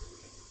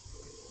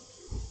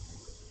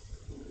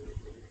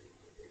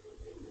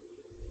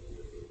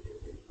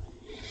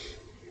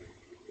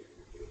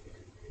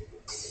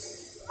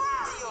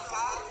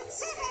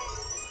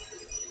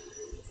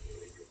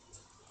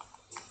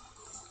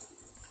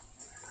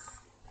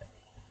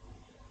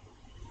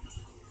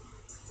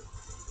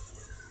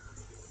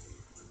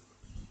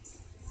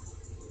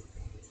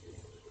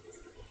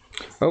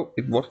 Oh,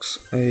 it works.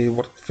 It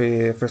worked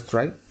first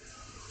try.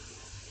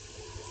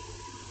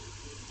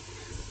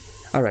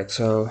 Alright,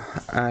 so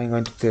I'm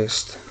going to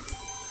test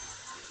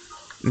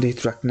the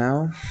track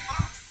now.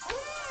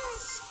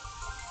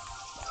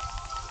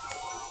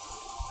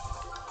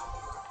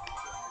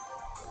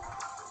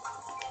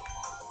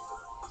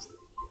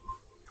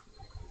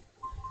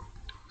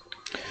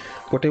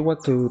 What I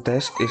want to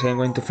test is I'm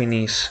going to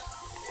finish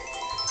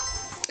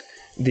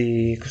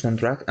the custom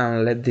track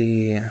and let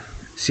the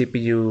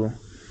CPU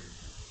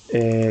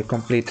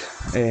complete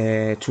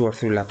 2 or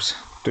 3 laps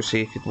to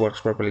see if it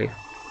works properly.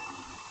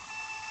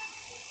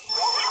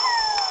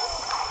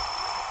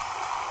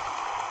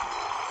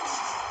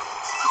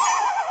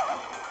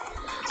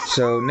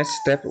 So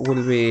next step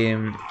will be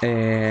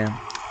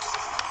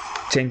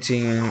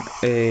changing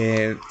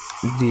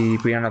the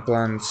piranha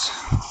plants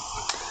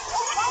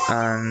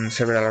and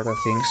several other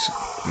things.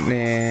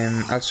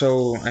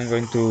 Also, I'm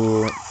going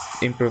to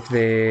improve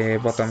the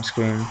bottom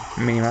screen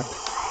minimap.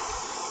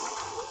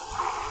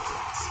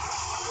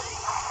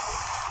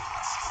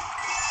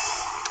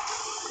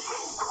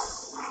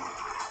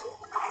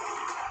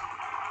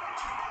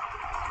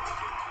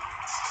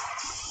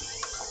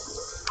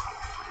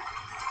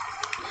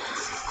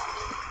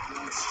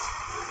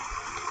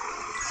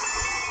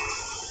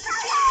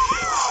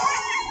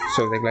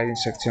 So the gliding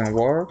section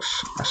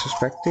works as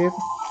expected.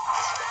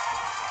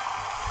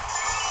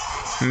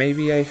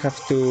 Maybe I have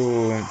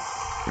to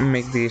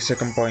make the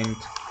second point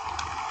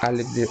a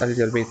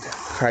little bit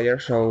higher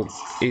so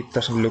it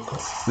doesn't look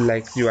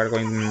like you are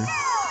going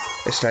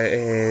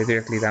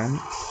directly down.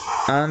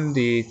 And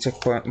the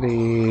checkpoint,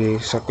 the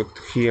circuit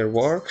here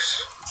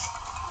works.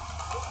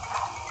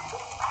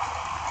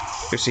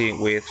 You see,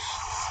 with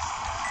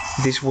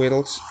these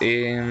wheels,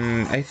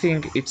 I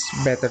think it's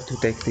better to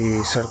take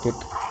the circuit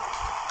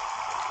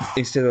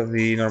instead of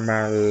the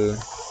normal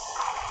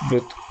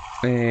boot,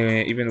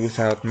 even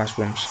without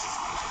mushrooms.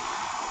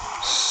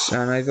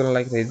 And I don't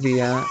like the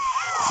idea,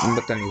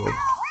 but anyway.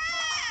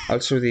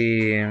 Also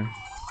the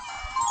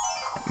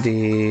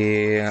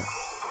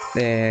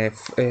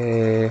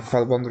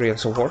fault boundary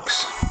also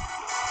works.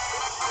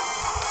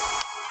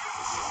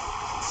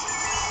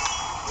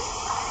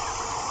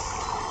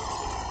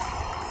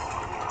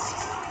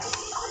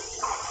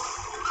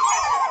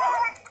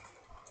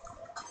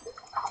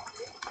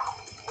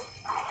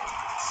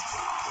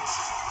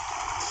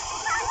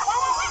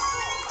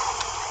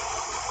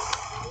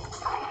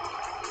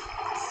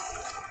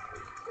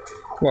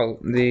 Well,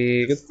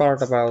 the good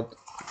part about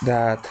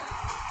that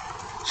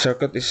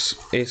circuit is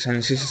it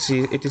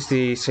is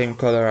the same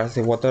color as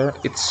the water.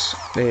 It's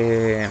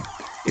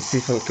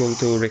difficult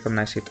to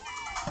recognize it.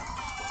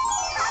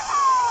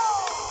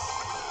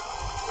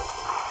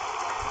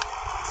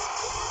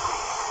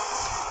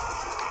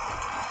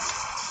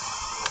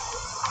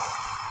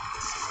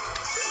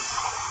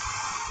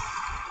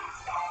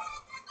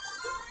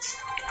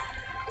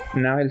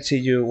 Now I'll see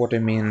you what I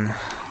mean.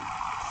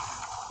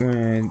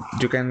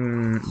 You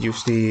can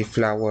use the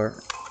flower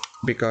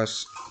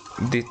because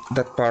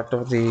that part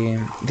of the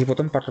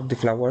bottom part of the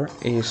flower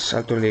is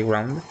actually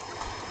round,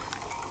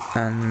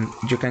 and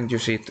you can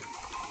use it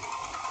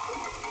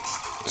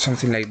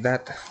something like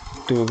that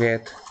to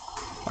get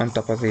on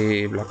top of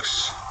the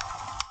blocks.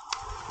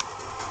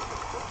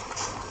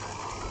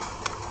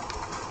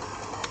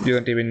 You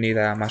don't even need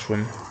a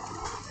mushroom.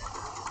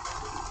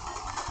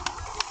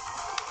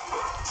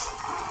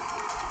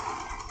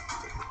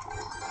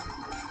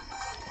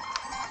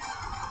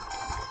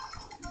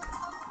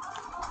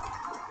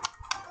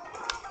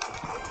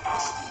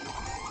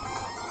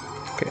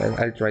 Okay,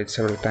 I'll try it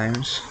several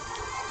times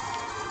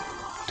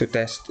to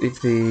test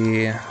if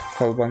the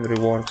fault boundary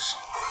works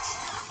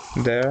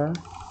there.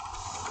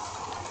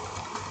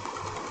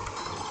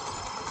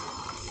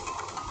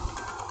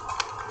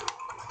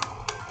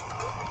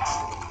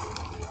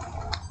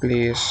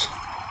 Please.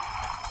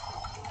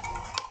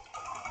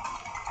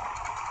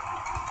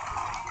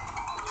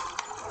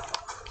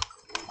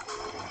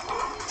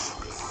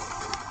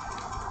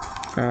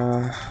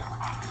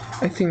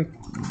 I think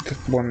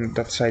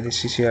that side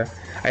is easier.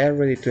 I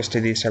already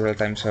tested it several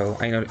times, so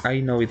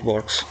I know it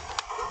works,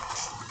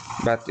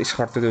 but it's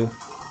hard to do.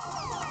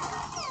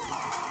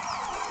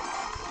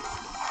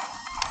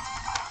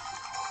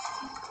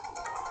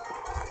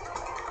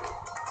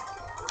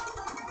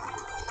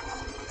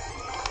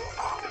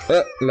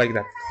 Like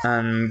that,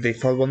 and the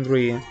fault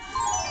boundary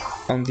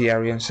on the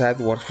area side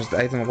works, but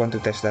I don't want to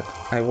test that.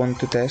 I want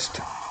to test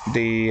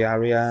the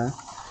area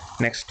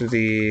next to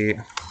the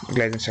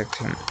gliding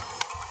section.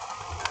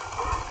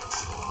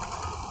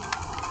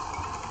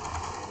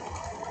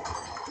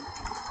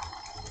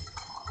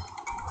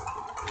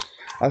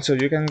 Also,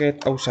 you can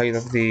get outside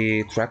of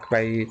the track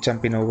by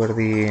jumping over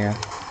the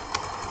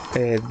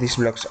these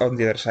blocks on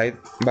the other side,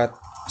 but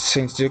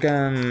since you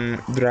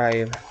can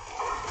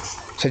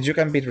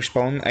beat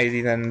respawn, I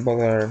didn't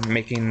bother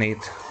making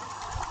it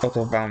out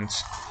of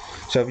bounds.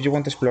 So if you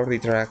want to explore the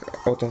track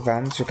out of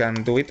bounds, you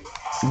can do it,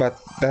 but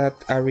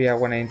that area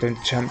when I'm going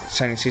to jump,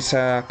 since it's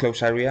a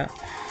close area,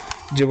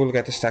 you will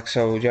get stuck,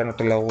 so you're not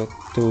allowed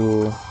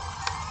to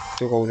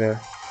go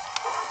there.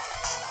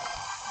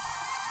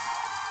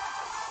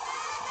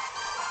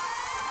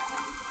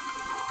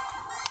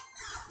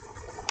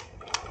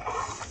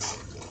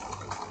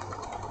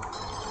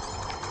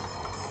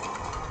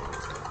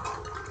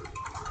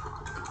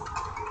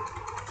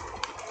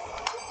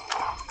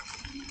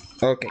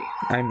 Okay,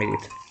 I made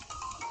it.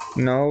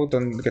 No,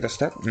 don't get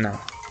stuck. No.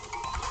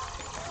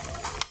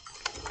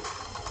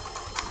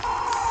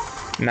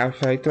 Now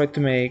if I try to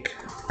make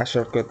a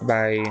shortcut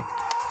by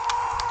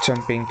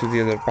jumping to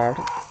the other part,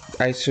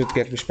 I should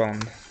get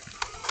respawned.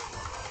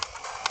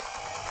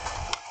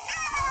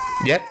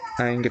 Yep,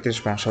 I get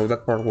respawned, so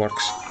that part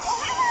works.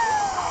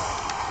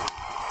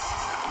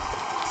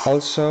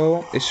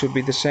 Also, it should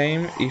be the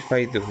same if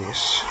I do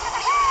this.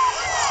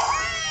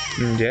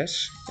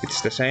 Yes, it's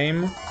the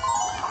same.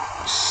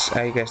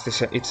 I guess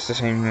it's the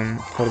same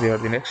for the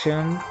other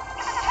direction.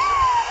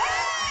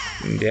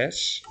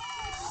 Yes.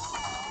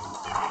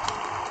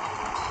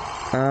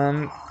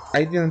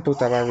 I didn't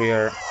put a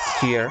barrier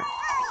here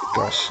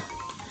because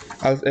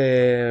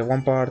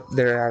one part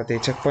there are the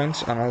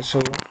checkpoints, and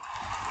also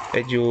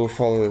you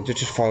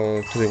just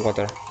fall to the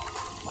water.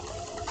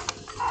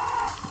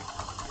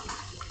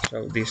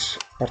 So this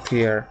part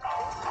here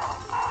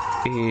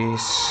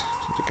is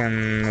you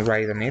can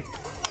ride on it.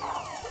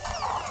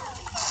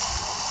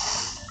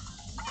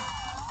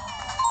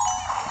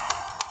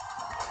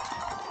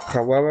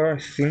 However, I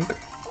think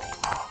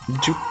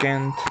you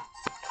can't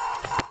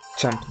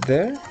jump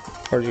there,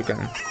 or you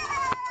can.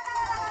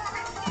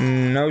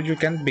 No, you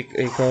can't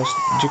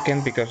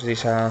because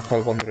there's a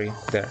fault boundary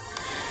there.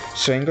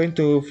 So I'm going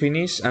to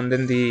finish, and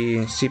then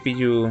the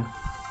CPU.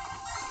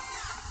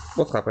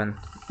 What happened?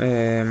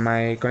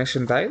 My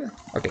connection died.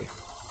 Okay,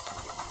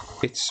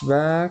 it's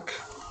back.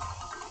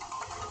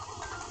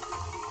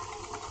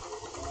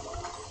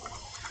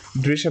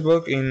 There is a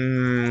bug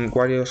in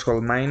Warrior's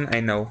Gold Mine, I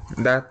know.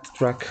 That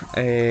track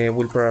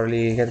will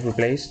probably get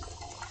replaced,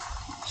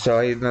 so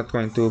I'm not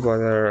going to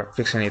bother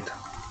fixing it.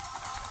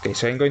 Okay,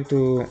 so I'm going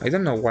to... I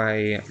don't know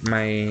why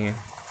my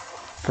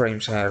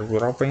frames are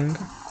dropping.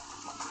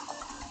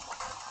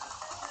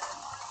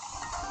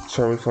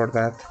 Sorry for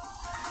that.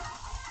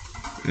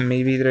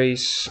 Maybe there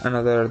is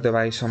another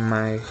device on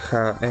my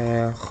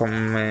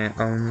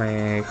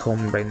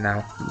home right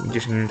now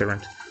using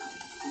internet.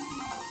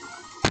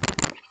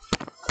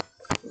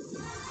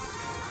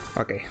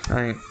 Okay,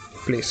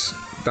 please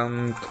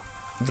don't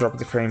drop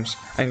the frames.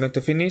 I'm going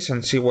to finish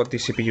and see what the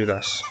CPU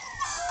does.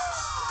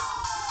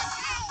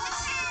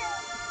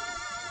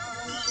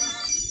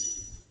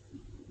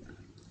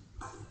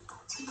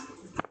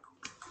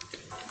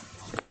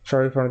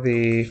 Sorry for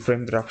the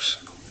frame drops.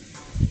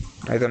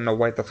 I don't know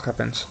why that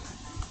happens.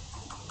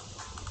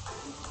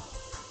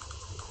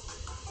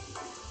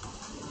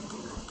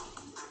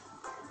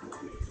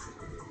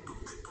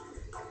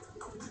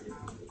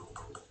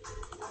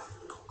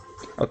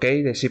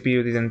 Okay, the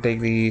CPU didn't take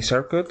the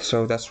circuit,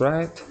 so that's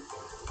right.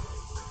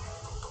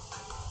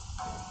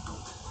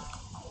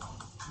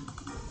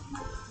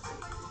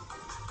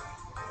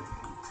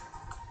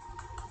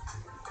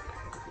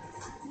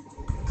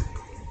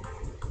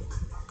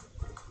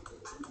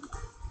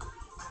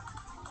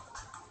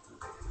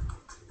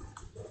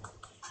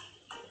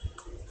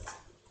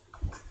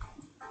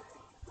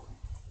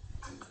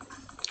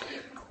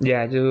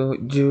 Yeah,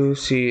 you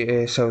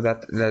see so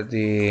that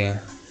the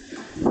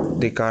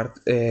card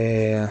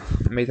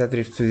made a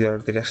drift to the other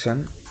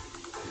direction,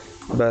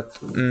 but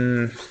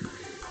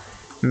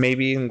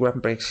maybe in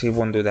Grand Prix it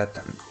won't do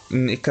that.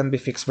 It can be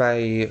fixed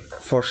by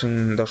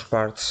forcing those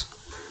parts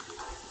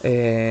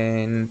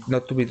and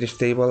not to be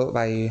stable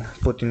by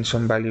putting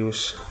some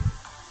values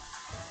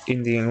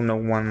in the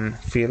unknown one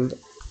field.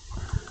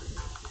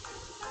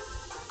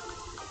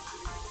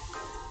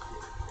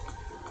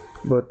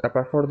 But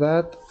apart from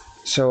that,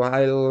 so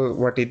I'll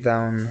write it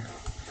down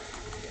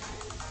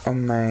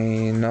on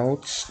my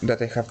notes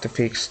that I have to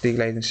fix the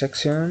gliding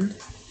section,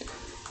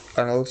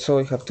 and also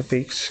I have to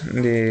fix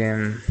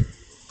the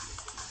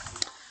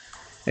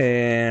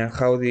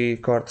how the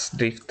chords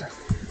drift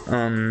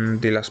on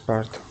the last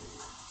part.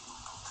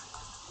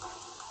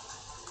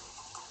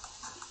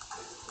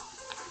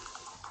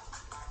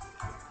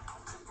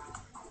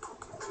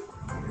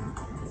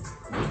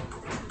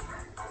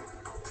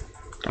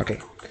 Okay,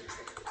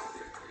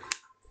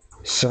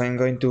 so I'm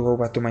going to go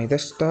back to my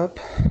desktop.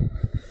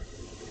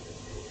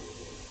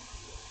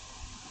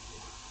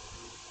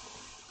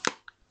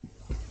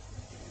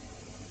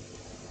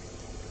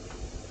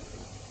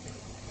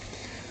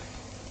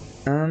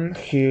 And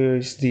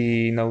here's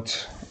the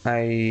notes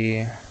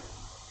I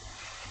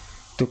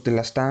took the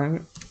last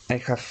time. I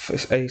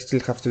still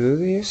have to do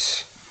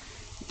this.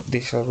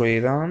 This is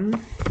already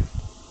done.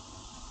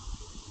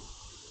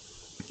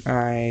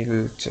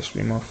 I'll just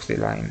remove the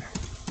line.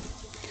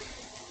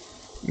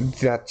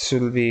 That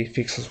should be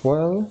fixed as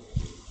well.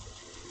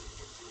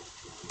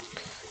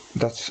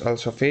 That's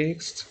also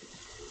fixed.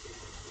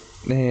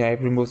 I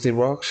removed the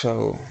rock,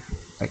 so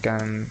I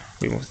can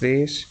remove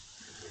this.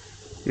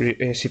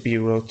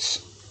 CPU routes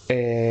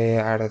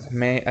are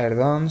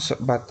done,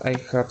 but I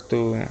have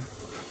to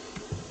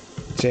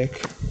check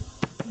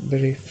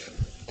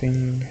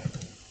drifting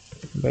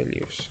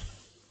values.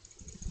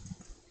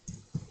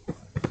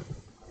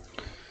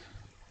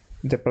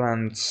 The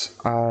plants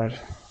are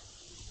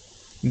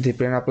I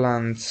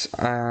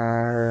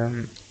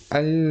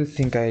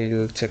think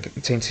I'll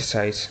change the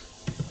size.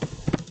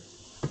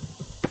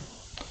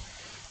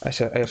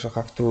 I also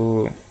have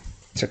to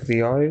check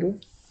the oil,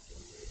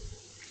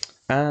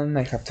 and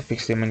I have to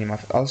fix the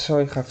minimap. Also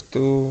I have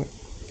to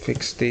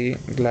fix the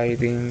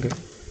gliding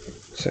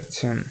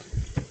section.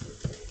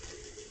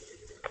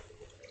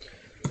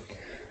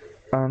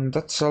 And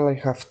that's all I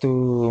have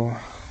to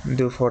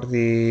do for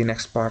the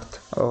next part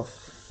of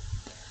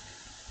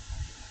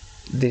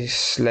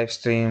this live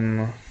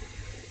stream.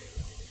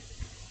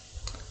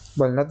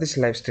 Well, not this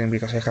live stream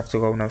because I have to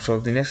go now. So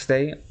the next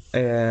day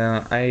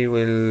I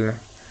will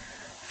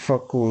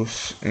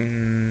focus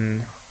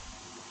in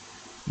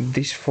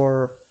these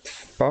 4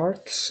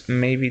 parts,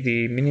 maybe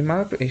the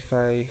minimap if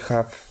I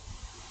have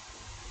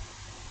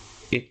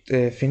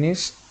it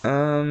finished,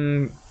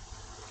 the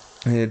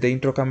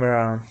intro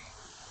camera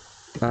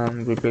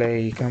and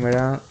replay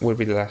camera will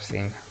be the last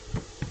thing.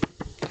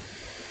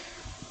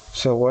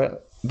 So well,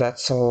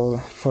 that's all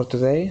for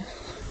today.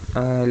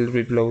 I'll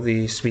reupload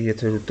this video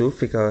to YouTube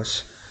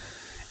because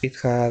it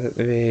had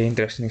very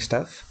interesting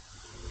stuff.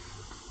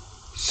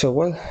 So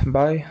well,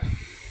 bye.